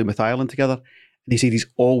started playing with Ireland together, and he said he's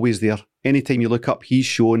always there. Anytime you look up, he's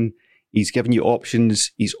shown. He's giving you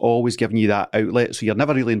options. He's always giving you that outlet. So you're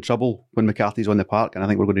never really in trouble when McCarthy's on the park. And I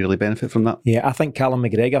think we're going to really benefit from that. Yeah, I think Callum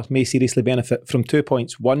McGregor may seriously benefit from 2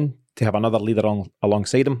 points. One, to have another leader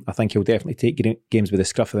alongside him. I think he'll definitely take games with the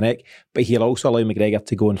scruff of the neck. But he'll also allow McGregor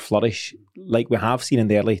to go and flourish, like we have seen in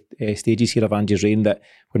the early stages here of Angie's reign, that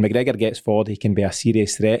when McGregor gets forward, he can be a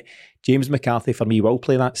serious threat. James McCarthy, for me, will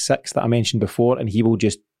play that 6 that I mentioned before, and he'll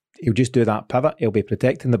just do that pivot. He'll be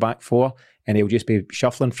protecting the back 4, and he'll just be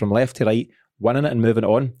shuffling from left to right, winning it and moving it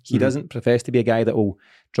on. He doesn't profess to be a guy that will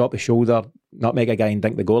drop his shoulder, nutmeg a guy and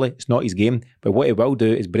dink the goalie. It's not his game. But what he will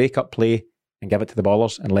do is break up play and give it to the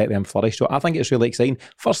ballers and let them flourish. So I think it's really exciting.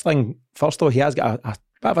 First though, he has got a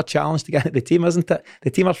bit of a challenge to get into the team, isn't it? The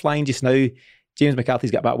team are flying just now. James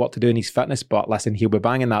McCarthy's got a bit of work to do in his fitness, but listen, he'll be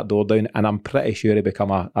banging that door down, and I'm pretty sure he'll become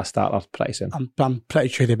a starter pretty soon. I'm pretty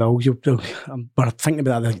sure he will. We're thinking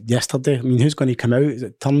about that yesterday. I mean, who's going to come out? Is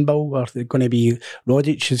it Turnbull or is it going to be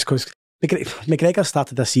Rodic? Because McGregor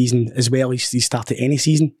started this season as well as he started any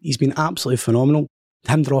season. He's been absolutely phenomenal.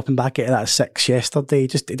 Him dropping back into that 6 yesterday, he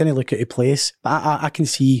didn't look out of place. But I can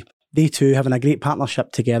see they two having a great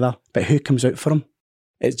partnership together, but who comes out for him?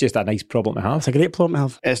 It's just a nice problem to have. It's a great problem to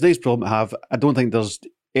have. It's a nice problem to have. I don't think there's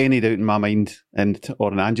any doubt in my mind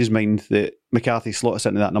or in Angie's mind that McCarthy slots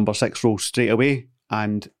into that number 6 role straight away.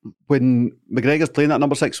 And when McGregor's playing that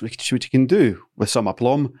number 6, which he can do with some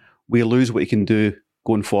aplomb, we lose what he can do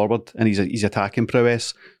going forward and his attacking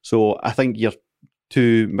prowess. So I think your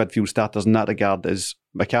 2 midfield starters in that regard is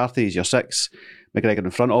McCarthy is your 6, McGregor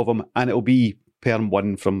in front of him, and it'll be Perm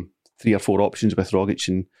 1 from 3 or 4 options with Rogic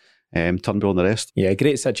and Turnbull and the rest. Yeah,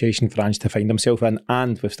 great situation for Ange to find himself in,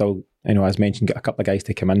 and we've still, as mentioned, got a couple of guys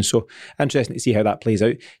to come in, so interesting to see how that plays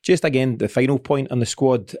out. Just again, the final point on the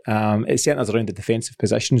squad, it's centres around the defensive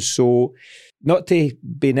positions, so not to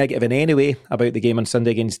be negative in any way about the game on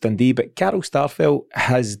Sunday against Dundee, but Carol Starfelt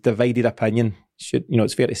has divided opinion.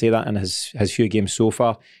 It's fair to say that in his few games so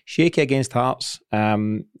far. Shaky against Hearts, a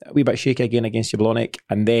wee bit shaky again against Jablonec,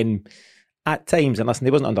 and then at times, and listen,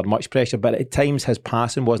 he wasn't under much pressure, but at times his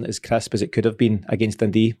passing wasn't as crisp as it could have been against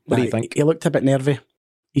Dundee. What do you think? He looked a bit nervy.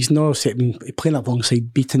 He's not playing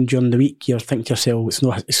alongside Beaton during the week. You're thinking to yourself,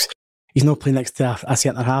 he's not playing next to a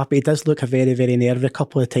centre half, but he does look a very, very nervy a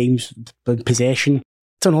couple of times in possession. I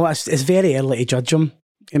don't know, it's very early to judge him.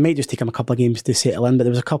 It might just take him a couple of games to settle in, but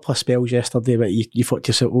there was a couple of spells yesterday where you thought to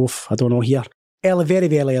yourself, I don't know here. Very,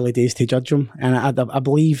 very early days to judge him, and I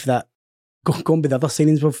believe that going by the other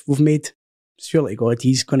signings we've made, surely to God,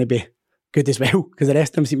 he's going to be good as well, because the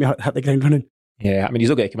rest of them seem to hit the ground running. Yeah, I mean, he's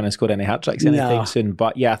not going to come in and score any hat-tricks anytime soon,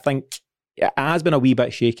 but yeah, I think it has been a wee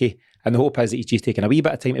bit shaky, and the hope is that he's just taking a wee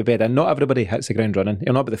bit of time to bed in. Not everybody hits the ground running.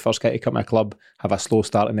 He'll not be the first guy to come to a club, have a slow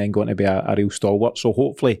start, and then go on to be a real stalwart, so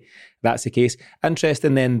hopefully that's the case.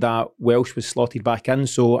 Interesting then that Welsh was slotted back in,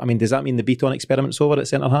 so I mean, does that mean the Beaton experiment's over at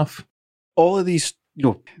centre-half? All of these,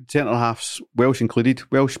 centre-halves, Welsh included,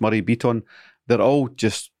 Welsh, Murray, Beaton, they're all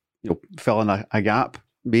just, filling a gap.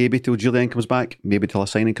 Maybe till Julian comes back, maybe till a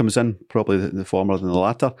signing comes in, probably the former than the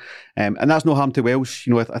latter. And that's no harm to Welsh.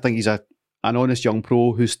 I think he's an honest young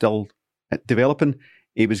pro who's still developing.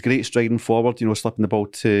 He was great striding forward, slipping the ball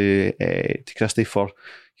to Christie for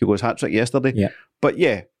Hugo's hat-trick yesterday. Yeah. But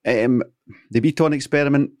yeah, the Beaton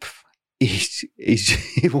experiment,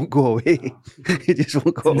 he won't go away. He just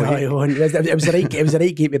won't go away. No, he won't. It was the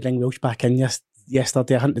right game to bring Welsh back in yesterday.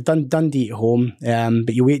 I think Dundee at home,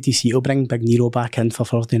 but you wait to see he'll bring Big Nero back in for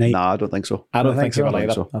Thursday night. Nah, I don't think so. I don't think so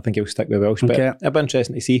either. I think he'll stick with Welsh, but it'll be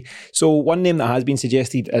interesting to see. So one name that has been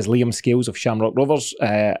suggested is Liam Scales of Shamrock Rovers.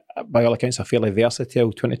 By all accounts, a fairly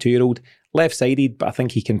versatile 22-year-old. Left-sided, but I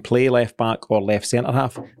think he can play left-back or left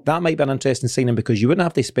centre-half. That might be an interesting signing because you wouldn't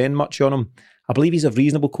have to spend much on him. I believe he's of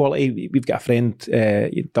reasonable quality. We've got a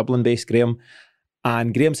friend, Dublin-based, Graham,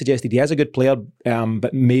 and Graham suggested he is a good player,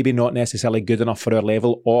 but maybe not necessarily good enough for our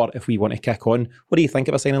level, or if we want to kick on. What do you think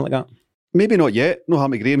of a signing like that? Maybe not yet. No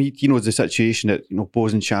harm to Graham. He knows the situation at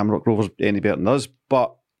Bose and Shamrock Rovers any better than us,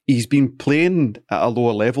 but he's been playing at a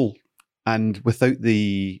lower level and without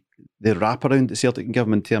the wraparound that Celtic can give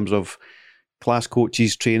him in terms of class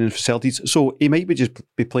coaches, training facilities. So he might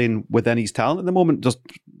be playing within his talent at the moment.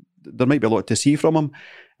 There might be a lot to see from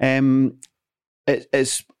him.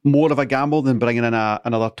 It's more of a gamble than bringing in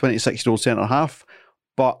another 26-year-old centre-half.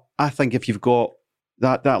 But I think if you've got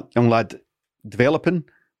that young lad developing,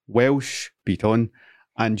 Welsh, Beaton,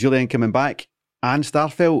 and Julian coming back, and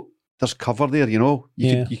Starfelt, there's cover there,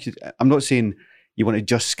 You could, I'm not saying you want to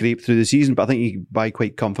just scrape through the season, but I think you can buy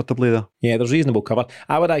quite comfortably there. Yeah, there's reasonable cover.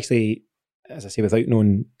 I would actually, as I say, without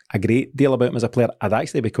knowing a great deal about him as a player, I'd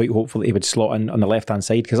actually be quite hopeful that he would slot in on the left-hand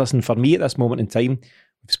side. Because listen, for me at this moment in time,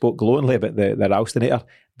 we've spoke glowingly about the Ralstonator.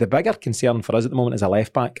 The bigger concern for us at the moment is a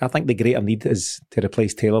left-back. I think the greater need is to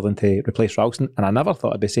replace Taylor than to replace Ralston. And I never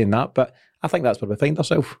thought I'd be saying that, but I think that's where we find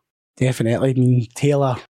ourselves. Definitely. I mean,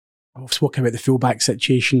 Taylor, I've spoken about the fullback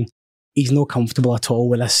situation. He's not comfortable at all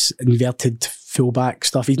with this inverted fullback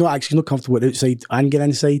stuff. He's not comfortable with outside and get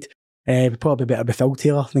inside. Probably better with Phil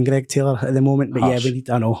Taylor than Greg Taylor at the moment. But Harsh. we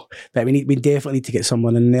definitely need to get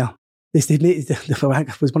someone in there.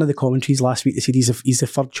 It was one of the commentaries last week that said he's the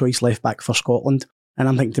third choice left back for Scotland. And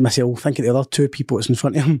I'm thinking to myself, think of the other two people that's in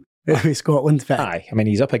front of him with Scotland. But, I mean,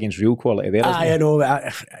 he's up against real quality there, isn't he? I know,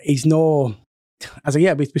 but he's no...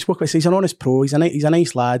 we spoke about, he's an honest pro, he's a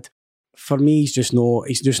nice lad. For me, he's just not,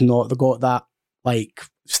 they got that,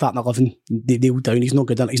 starting 11, they'll down, he's not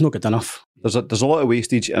good enough. There's a lot of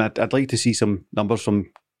wastage, and I'd like to see some numbers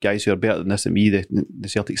from guys who are better than this than me, the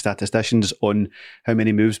Celtic statisticians, on how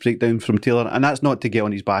many moves break down from Taylor. And that's not to get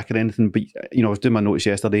on his back or anything, but I was doing my notes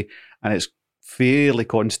yesterday, and it's fairly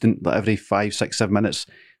constant that every 5, 6, 7 minutes,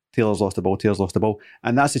 Taylor's lost the ball,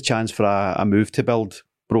 and that's a chance for a move to build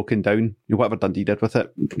broken down. Whatever Dundee did with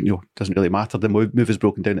it, doesn't really matter. The move is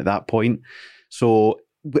broken down at that point. So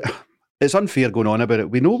it's unfair going on about it.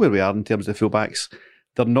 We know where we are in terms of the fullbacks.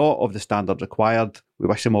 They're not of the standard required. We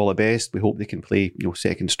wish them all the best. We hope they can play,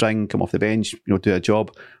 second string, come off the bench, do a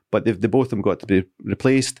job. But they both of them got to be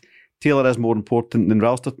replaced. Taylor is more important than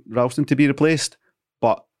Ralston to be replaced,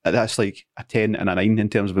 but that's like a 10 and a 9 in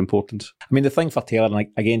terms of importance. I mean, the thing for Taylor, and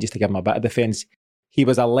again, just to give him a bit of defence, he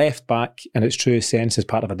was a left back in its true sense as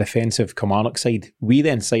part of a defensive Kilmarnock side. We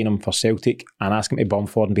then sign him for Celtic and ask him to bomb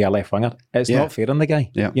forward and be a left winger. It's not fair on the guy.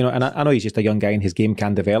 Yeah. And I know he's just a young guy and his game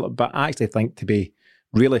can develop, but I actually think to be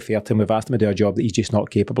really fair to him, we've asked him to do a job that he's just not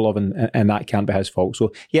capable of, and that can't be his fault.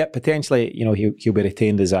 So yeah, potentially, he'll be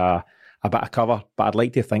retained as a bit of cover, but I'd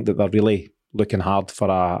like to think that they're really looking hard for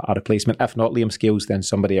a replacement. If not Liam Scales, then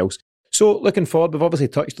somebody else. So looking forward, we've obviously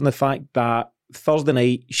touched on the fact that Thursday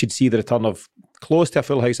night should see the return of close to a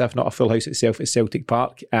full house, if not a full house itself, at Celtic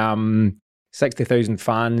Park. 60,000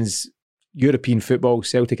 fans, European football,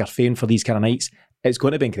 Celtic are famed for these kind of nights. It's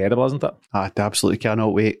going to be incredible, isn't it? I absolutely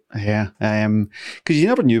cannot wait. Yeah. Because you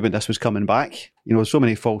never knew when this was coming back. So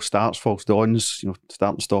many false starts, false dawns,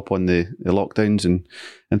 start and stop on the lockdowns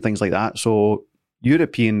and things like that. So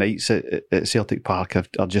European nights at Celtic Park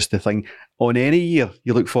are just the thing. On any year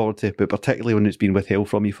you look forward to, but particularly when it's been withheld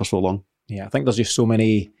from you for so long. Yeah, I think there's just so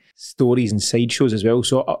many stories and sideshows as well.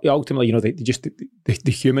 So ultimately, you know,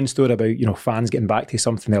 the human story about, you know, fans getting back to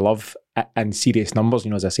something they love in serious numbers,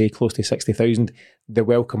 you know, as I say, close to 60,000, the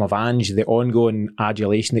welcome of Ange, the ongoing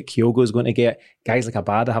adulation that Kyogo's going to get, guys like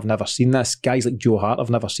Abada have never seen this, guys like Joe Hart have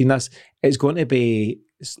never seen this. It's going to be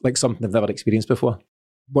like something they've never experienced before.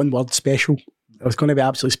 One word, special. It was going to be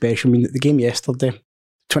absolutely special. I mean, the game yesterday,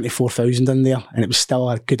 24,000 in there, and it was still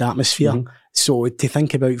a good atmosphere. Mm-hmm. So to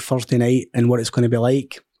think about Thursday night and what it's going to be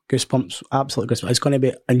like, goosebumps, absolute goosebumps. It's going to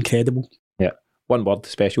be incredible. Yeah. One word,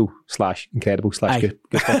 special / incredible /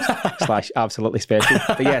 goosebumps / absolutely special.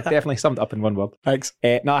 But yeah, definitely summed up in one word. Thanks.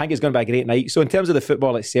 No, I think it's going to be a great night. So in terms of the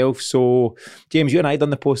football itself, so James, you and I done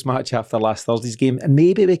the post-match after last Thursday's game, and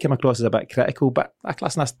maybe we came across as a bit critical, but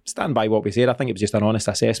listen, I stand by what we said. I think it was just an honest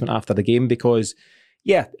assessment after the game because,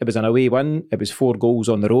 yeah, it was an away win. It was 4 goals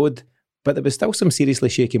on the road, but there was still some seriously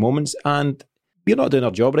shaky moments, and we're not doing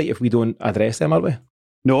our job right if we don't address them, are we?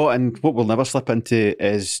 No, and what we'll never slip into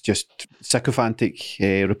is just sycophantic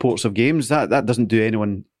reports of games. That doesn't do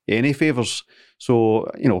anyone any favours. So,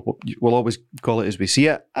 you know, we'll always call it as we see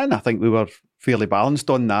it. And I think we were fairly balanced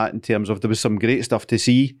on that in terms of there was some great stuff to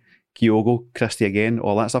see. Kyogo, Christie again,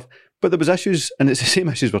 all that stuff. But there was issues, and it's the same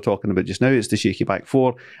issues we're talking about just now. It's the shaky back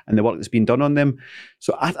four and the work that's been done on them.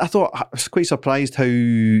 So I thought, I was quite surprised how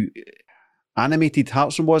animated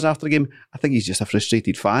Hartson was after the game. I think he's just a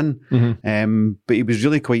frustrated fan. Mm-hmm. But he was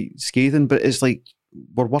really quite scathing. But it's like,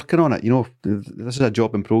 we're working on it. You know, this is a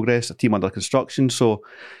job in progress, a team under construction. So,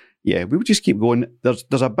 yeah, we would just keep going. There's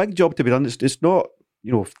a big job to be done. It's not,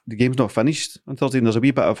 you know, the game's not finished on Thursday, and there's a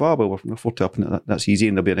wee bit of, well, we're 4-2 up, and that's easy,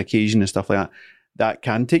 and there'll be an occasion and stuff like that. That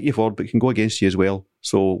can take you forward, but can go against you as well.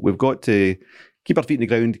 So we've got to keep our feet in the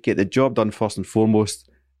ground, get the job done first and foremost,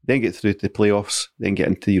 then get through to the playoffs, then get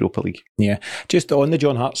into the Europa League. Yeah. Just on the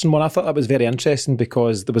John Hartson one, I thought that was very interesting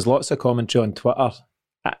because there was lots of commentary on Twitter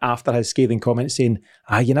after his scathing comments saying,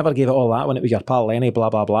 you never gave it all that when it was your pal Lenny, blah,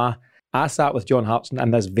 blah, blah. I sat with John Hartson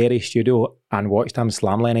in this very studio and watched him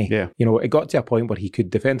slam Lenny. Yeah. You know, it got to a point where he could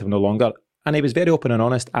defend him no longer. And he was very open and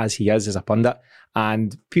honest, as he is as a pundit.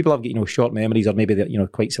 And people have got, you know, short memories, or maybe they're, you know,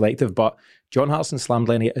 quite selective. But John Hartson slammed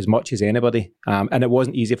Lenny as much as anybody. And it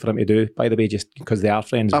wasn't easy for him to do, by the way, just because they are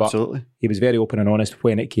friends. Absolutely. But he was very open and honest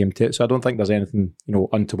when it came to it. So I don't think there's anything, you know,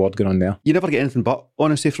 untoward going on there. You never get anything but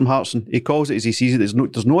honesty from Hartson. He calls it as he sees it.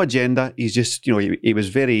 There's no agenda. He's just, you know, he was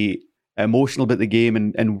very emotional about the game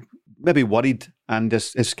and maybe worried and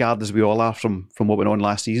as scared as we all are from what went on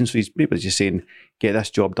last season. So he's maybe just saying, get this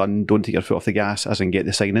job done, don't take your foot off the gas, as in get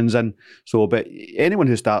the signings in. So, but anyone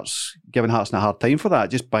who starts giving Hartson a hard time for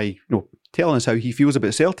that, just by, you know, telling us how he feels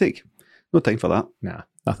about Celtic, no time for that. Nah,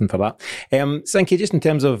 nothing for that. Sinky, just in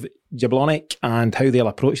terms of Jablonec and how they'll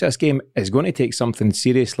approach this game, is going to take something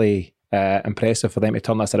seriously impressive for them to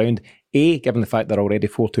turn this around. A, given the fact they're already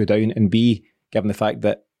 4-2 down, and B, given the fact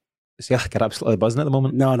that Celtic are absolutely buzzing at the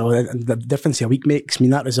moment. No, the difference a week makes. I mean,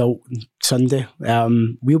 that result Sunday,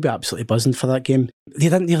 we'll be absolutely buzzing for that game. They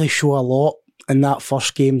didn't really show a lot in that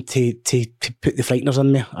first game to put the frighteners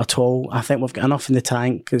in me at all. I think we've got enough in the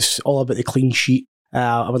tank. It's all about the clean sheet.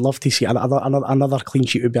 I would love to see another clean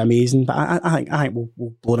sheet would be amazing, but I think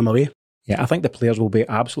we'll blow them away. Yeah, I think the players will be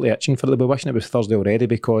absolutely itching for it. They'll be wishing it was Thursday already,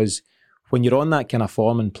 because when you're on that kind of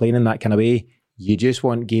form and playing in that kind of way, you just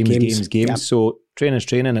want games. Yep. So training's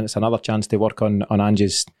training, and it's another chance to work on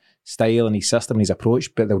Ange's style and his system and his approach,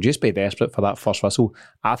 but they'll just be desperate for that first whistle.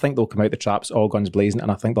 I think they'll come out the traps all guns blazing, and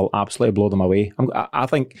I think they'll absolutely blow them away. I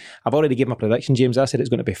think I've already given my prediction, James. I said it's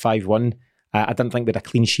going to be 5-1. I didn't think they'd a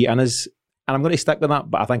clean sheet in us, and I'm going to stick with that,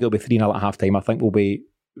 but I think it'll be 3-0 at half time. I think we'll be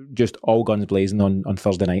just all guns blazing on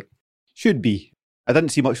Thursday night. Should be. I didn't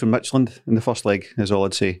see much from Midtjylland in the first leg, is all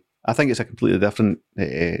I'd say. I think it's a completely different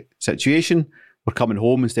situation. We're coming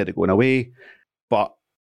home instead of going away, but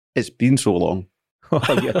it's been so long.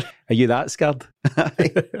 Are you that scared?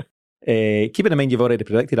 Keeping in mind you've already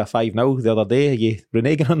predicted a 5-0 the other day, are you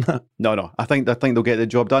reneging on that? No. I think they'll get the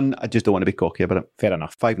job done. I just don't want to be cocky about it. Fair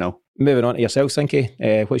enough. 5-0. Moving on to yourself,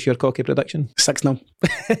 Sinky. What's your cocky prediction? 6-0.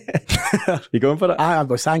 You going for it? I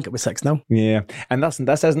was saying it was 6-0. Yeah, and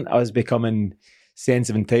this isn't us becoming sense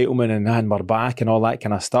of entitlement and we're back and all that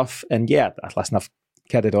kind of stuff. And yeah, listen, I've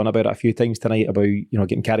carried on about it a few times tonight about, you know,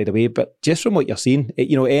 getting carried away, but just from what you're seeing,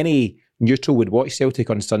 you know, any neutral would watch Celtic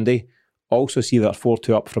on Sunday, also see that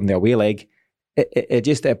 4-2 up from the away leg.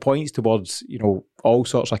 It points towards, you know, all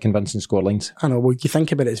sorts of convincing scorelines. I know. Well, you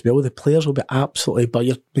think about it as well, the players will be absolutely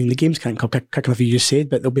buzzed. I mean, the games can't come kicking off, as you just said,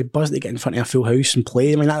 but they'll be buzzed to get in front of a full house and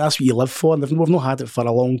play. I mean, that's what you live for, and we've not had it for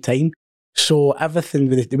a long time. So everything,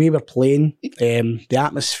 with the way we're playing, the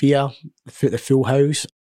atmosphere, the full house,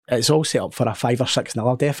 it's all set up for a 5 or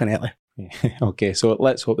 6-0, definitely. Okay, so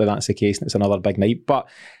let's hope that that's the case and it's another big night. But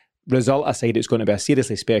result aside, it's going to be a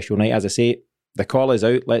seriously special night. As I say, the call is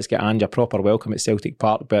out. Let's get Ange a proper welcome at Celtic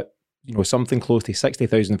Park. But, something close to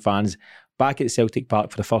 60,000 fans back at Celtic Park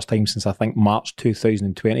for the first time since, I think, March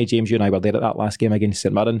 2020. James, you and I were there at that last game against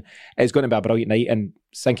St Mirren. It's going to be a brilliant night, and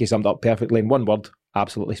Sinky summed up perfectly in one word: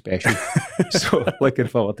 absolutely special. So looking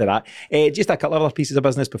forward to that. Just a couple of other pieces of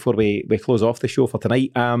business before we close off the show for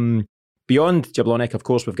tonight. Beyond Jablonec, of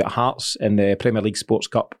course, we've got Hearts in the Premier League Sports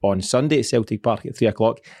Cup on Sunday at Celtic Park at 3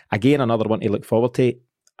 o'clock. Again, another one to look forward to.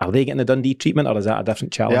 Are they getting the Dundee treatment, or is that a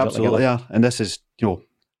different challenge? Yeah, absolutely, yeah. And this is,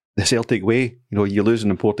 the Celtic way. You lose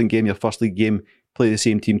an important game, your first league game, play the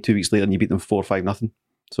same team 2 weeks later and you beat them 4-5-0.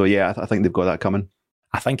 So yeah, I think they've got that coming.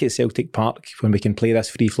 I think at Celtic Park, when we can play this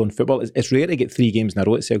free-flowing football, it's rare to get 3 games in a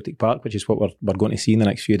row at Celtic Park, which is what we're going to see in the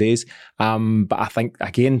next few days. But I think,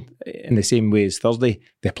 again, in the same way as Thursday,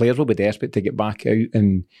 the players will be desperate to get back out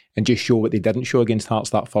and just show what they didn't show against Hearts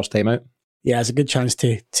that first time out. Yeah, it's a good chance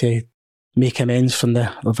to make amends from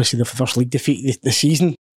the first league defeat this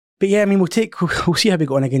season. But yeah, I mean, we'll see how we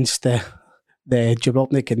go on against the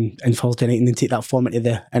Jablonec and Thursday night, and then take that form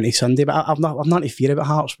into Sunday. But I've not to fear about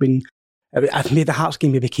Hearts. I've made the Hearts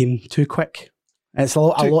game became too quick. It's a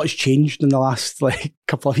lot has changed in the last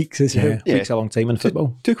couple of weeks. It takes a long time in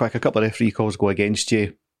football. Too quick. A couple of referee calls go against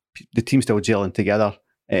you. The team's still gelling together.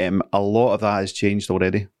 A lot of that has changed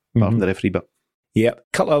already, apart from the referee bit. Yeah, a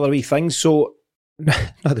couple of other wee things. So,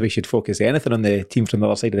 not that we should focus anything on the team from the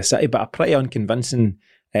other side of the city, but a pretty unconvincing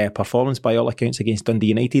performance by all accounts against Dundee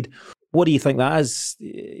United. What do you think that is?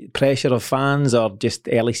 Pressure of fans, or just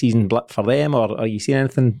early season blip for them, or are you seeing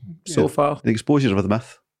anything so far? The exposure of the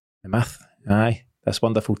myth. The myth, aye. This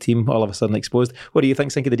wonderful team all of a sudden exposed. What do you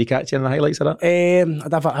think, Sinky? Did you catch any of the highlights of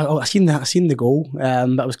that? I've seen the goal,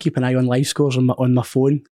 but I was keeping an eye on live scores on my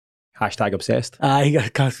phone. Hashtag obsessed. I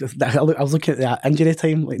was looking at the injury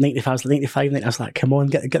time, 95, and I was like, come on,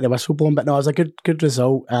 get the whistle blown. But no, it was a good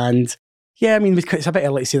result. And yeah, I mean, it's a bit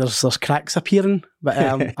early to say there's cracks appearing, but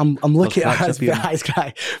I'm looking at it.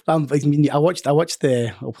 I watched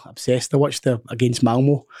obsessed. I watched the against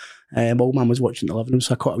Malmo. My old man was watching the living room,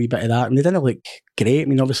 so I caught a wee bit of that, and they didn't look great. I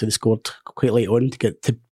mean, obviously they scored quite late on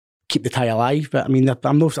to keep the tie alive, but I mean,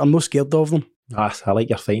 I'm no scared of them. I like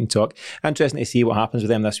your fighting talk. Interesting to see what happens with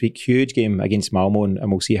them this week. Huge game against Malmo, and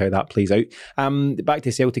we'll see how that plays out. Back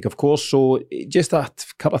to Celtic, of course. So just a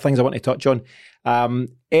couple of things I want to touch on.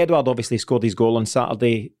 Edward obviously scored his goal on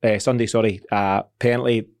Sunday.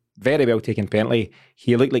 Penalty, very well taken penalty.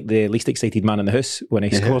 He looked like the least excited man in the house when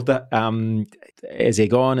he scored it. Is he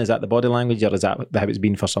gone? Is that the body language, or is that how it's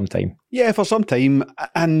been for some time? Yeah, for some time.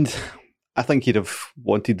 And I think he'd have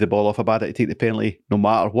wanted the ball off a bad to take the penalty, no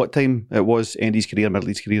matter what time it was, end his career, middle of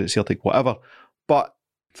his career at Celtic, whatever. But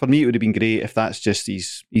for me, it would have been great if that's just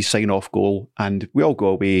his sign-off goal, and we all go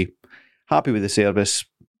away happy with the service.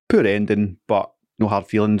 Poor ending, but no hard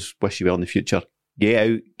feelings. Wish you well in the future. Get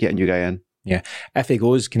out, get a new guy in. Yeah. If he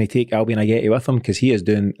goes, can he take Albion Ageti with him? Because he is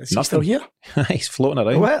doing nothing. He still here? He's floating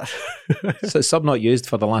around. What? So sub not used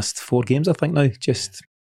for the last 4 games, I think now. Just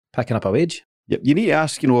picking up a wage. Yep. You need to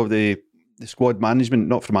ask, of the squad management,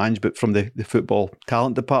 not from Ange, but from the football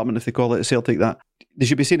talent department, if they call it at Celtic, that they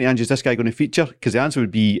should be saying to Ange, is this guy going to feature? Because the answer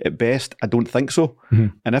would be, at best, I don't think so. Mm-hmm.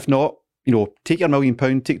 And if not, take your £1 million,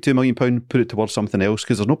 take £2 million, put it towards something else,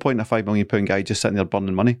 because there's no point in a £5 million guy just sitting there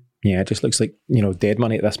burning money. Yeah, it just looks like, dead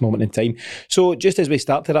money at this moment in time. So just as we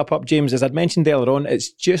start to wrap up, James, as I'd mentioned earlier on,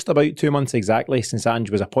 it's just about 2 months exactly since Ange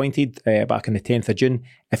was appointed back on the 10th of June.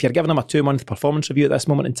 If you're giving him a 2-month performance review at this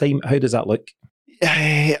moment in time, how does that look?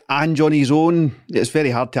 Ange on his own, it's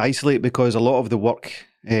very hard to isolate, because a lot of the work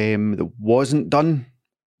that wasn't done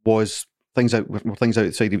was things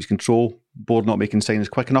outside of his control. Board not making signings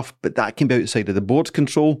quick enough, but that can be outside of the board's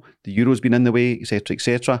control. The Euro's been in the way, etc.,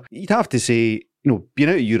 etc. You'd have to say, being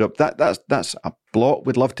out of Europe, that's a blot.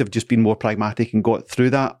 We'd love to have just been more pragmatic and got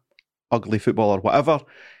through that ugly football or whatever.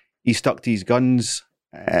 He stuck to his guns.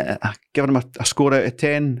 Giving him a score out of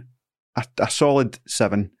 10, a solid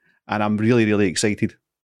 7. And I'm really, really excited.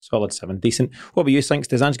 Solid 7, decent. What about you, Sinks?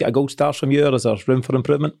 Does Ange get a gold star from you, or is there room for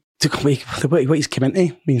improvement? What he's come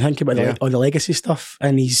into, think about all the legacy stuff,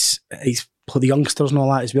 and he's played the youngsters and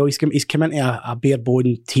all that as well. He's come into a bare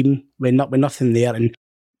bone team with nothing there, and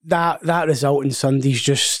that result on Sunday's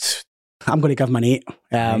just, I'm going to give him an 8.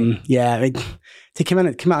 To come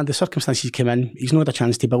out of the circumstances he's come in, he's not had a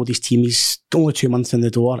chance to build his team. He's only 2 months in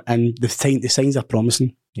the door, and the signs are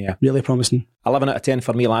promising. Yeah, really promising. 11 out of 10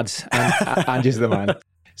 for me, lads. And Ange's the man.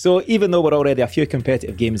 So even though we're already a few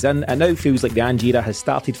competitive games in, it now feels like the Ange era has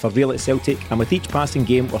started for real at Celtic, and with each passing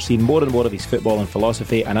game we're seeing more and more of his football and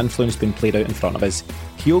philosophy and influence being played out in front of us.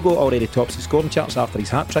 Kyogo already tops the scoring charts after his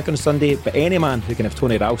hat-trick on Sunday, but any man who can have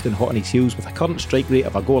Tony Ralston hot on his heels with a current strike rate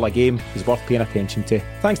of a goal a game is worth paying attention to.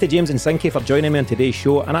 Thanks to James and Sinky for joining me on today's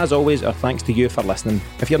show, and as always, our thanks to you for listening.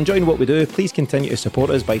 If you're enjoying what we do, please continue to support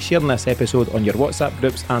us by sharing this episode on your WhatsApp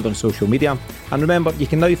groups and on social media. And remember, you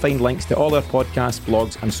can now find links to all our podcasts,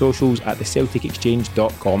 blogs and socials at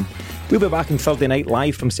thecelticexchange.com. We'll be back on Thursday night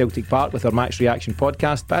live from Celtic Park with our match reaction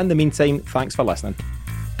podcast, but in the meantime, thanks for listening.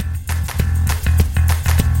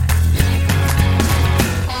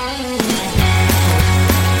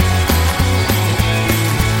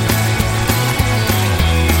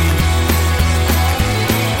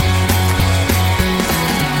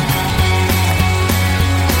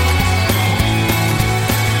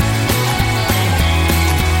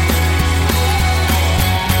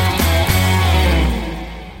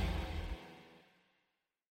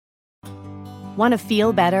 Want to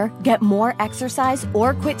feel better, get more exercise,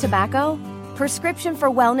 or quit tobacco? Prescription for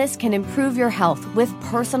Wellness can improve your health with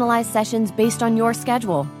personalized sessions based on your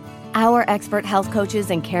schedule. Our expert health coaches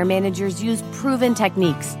and care managers use proven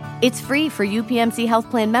techniques. It's free for UPMC Health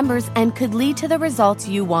Plan members and could lead to the results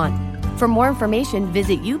you want. For more information,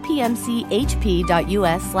 visit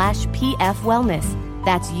upmchp.us/pfwellness.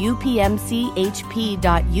 That's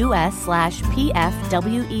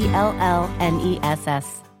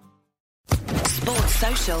upmchp.us/pfwellness. Sports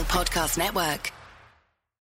Social Podcast Network.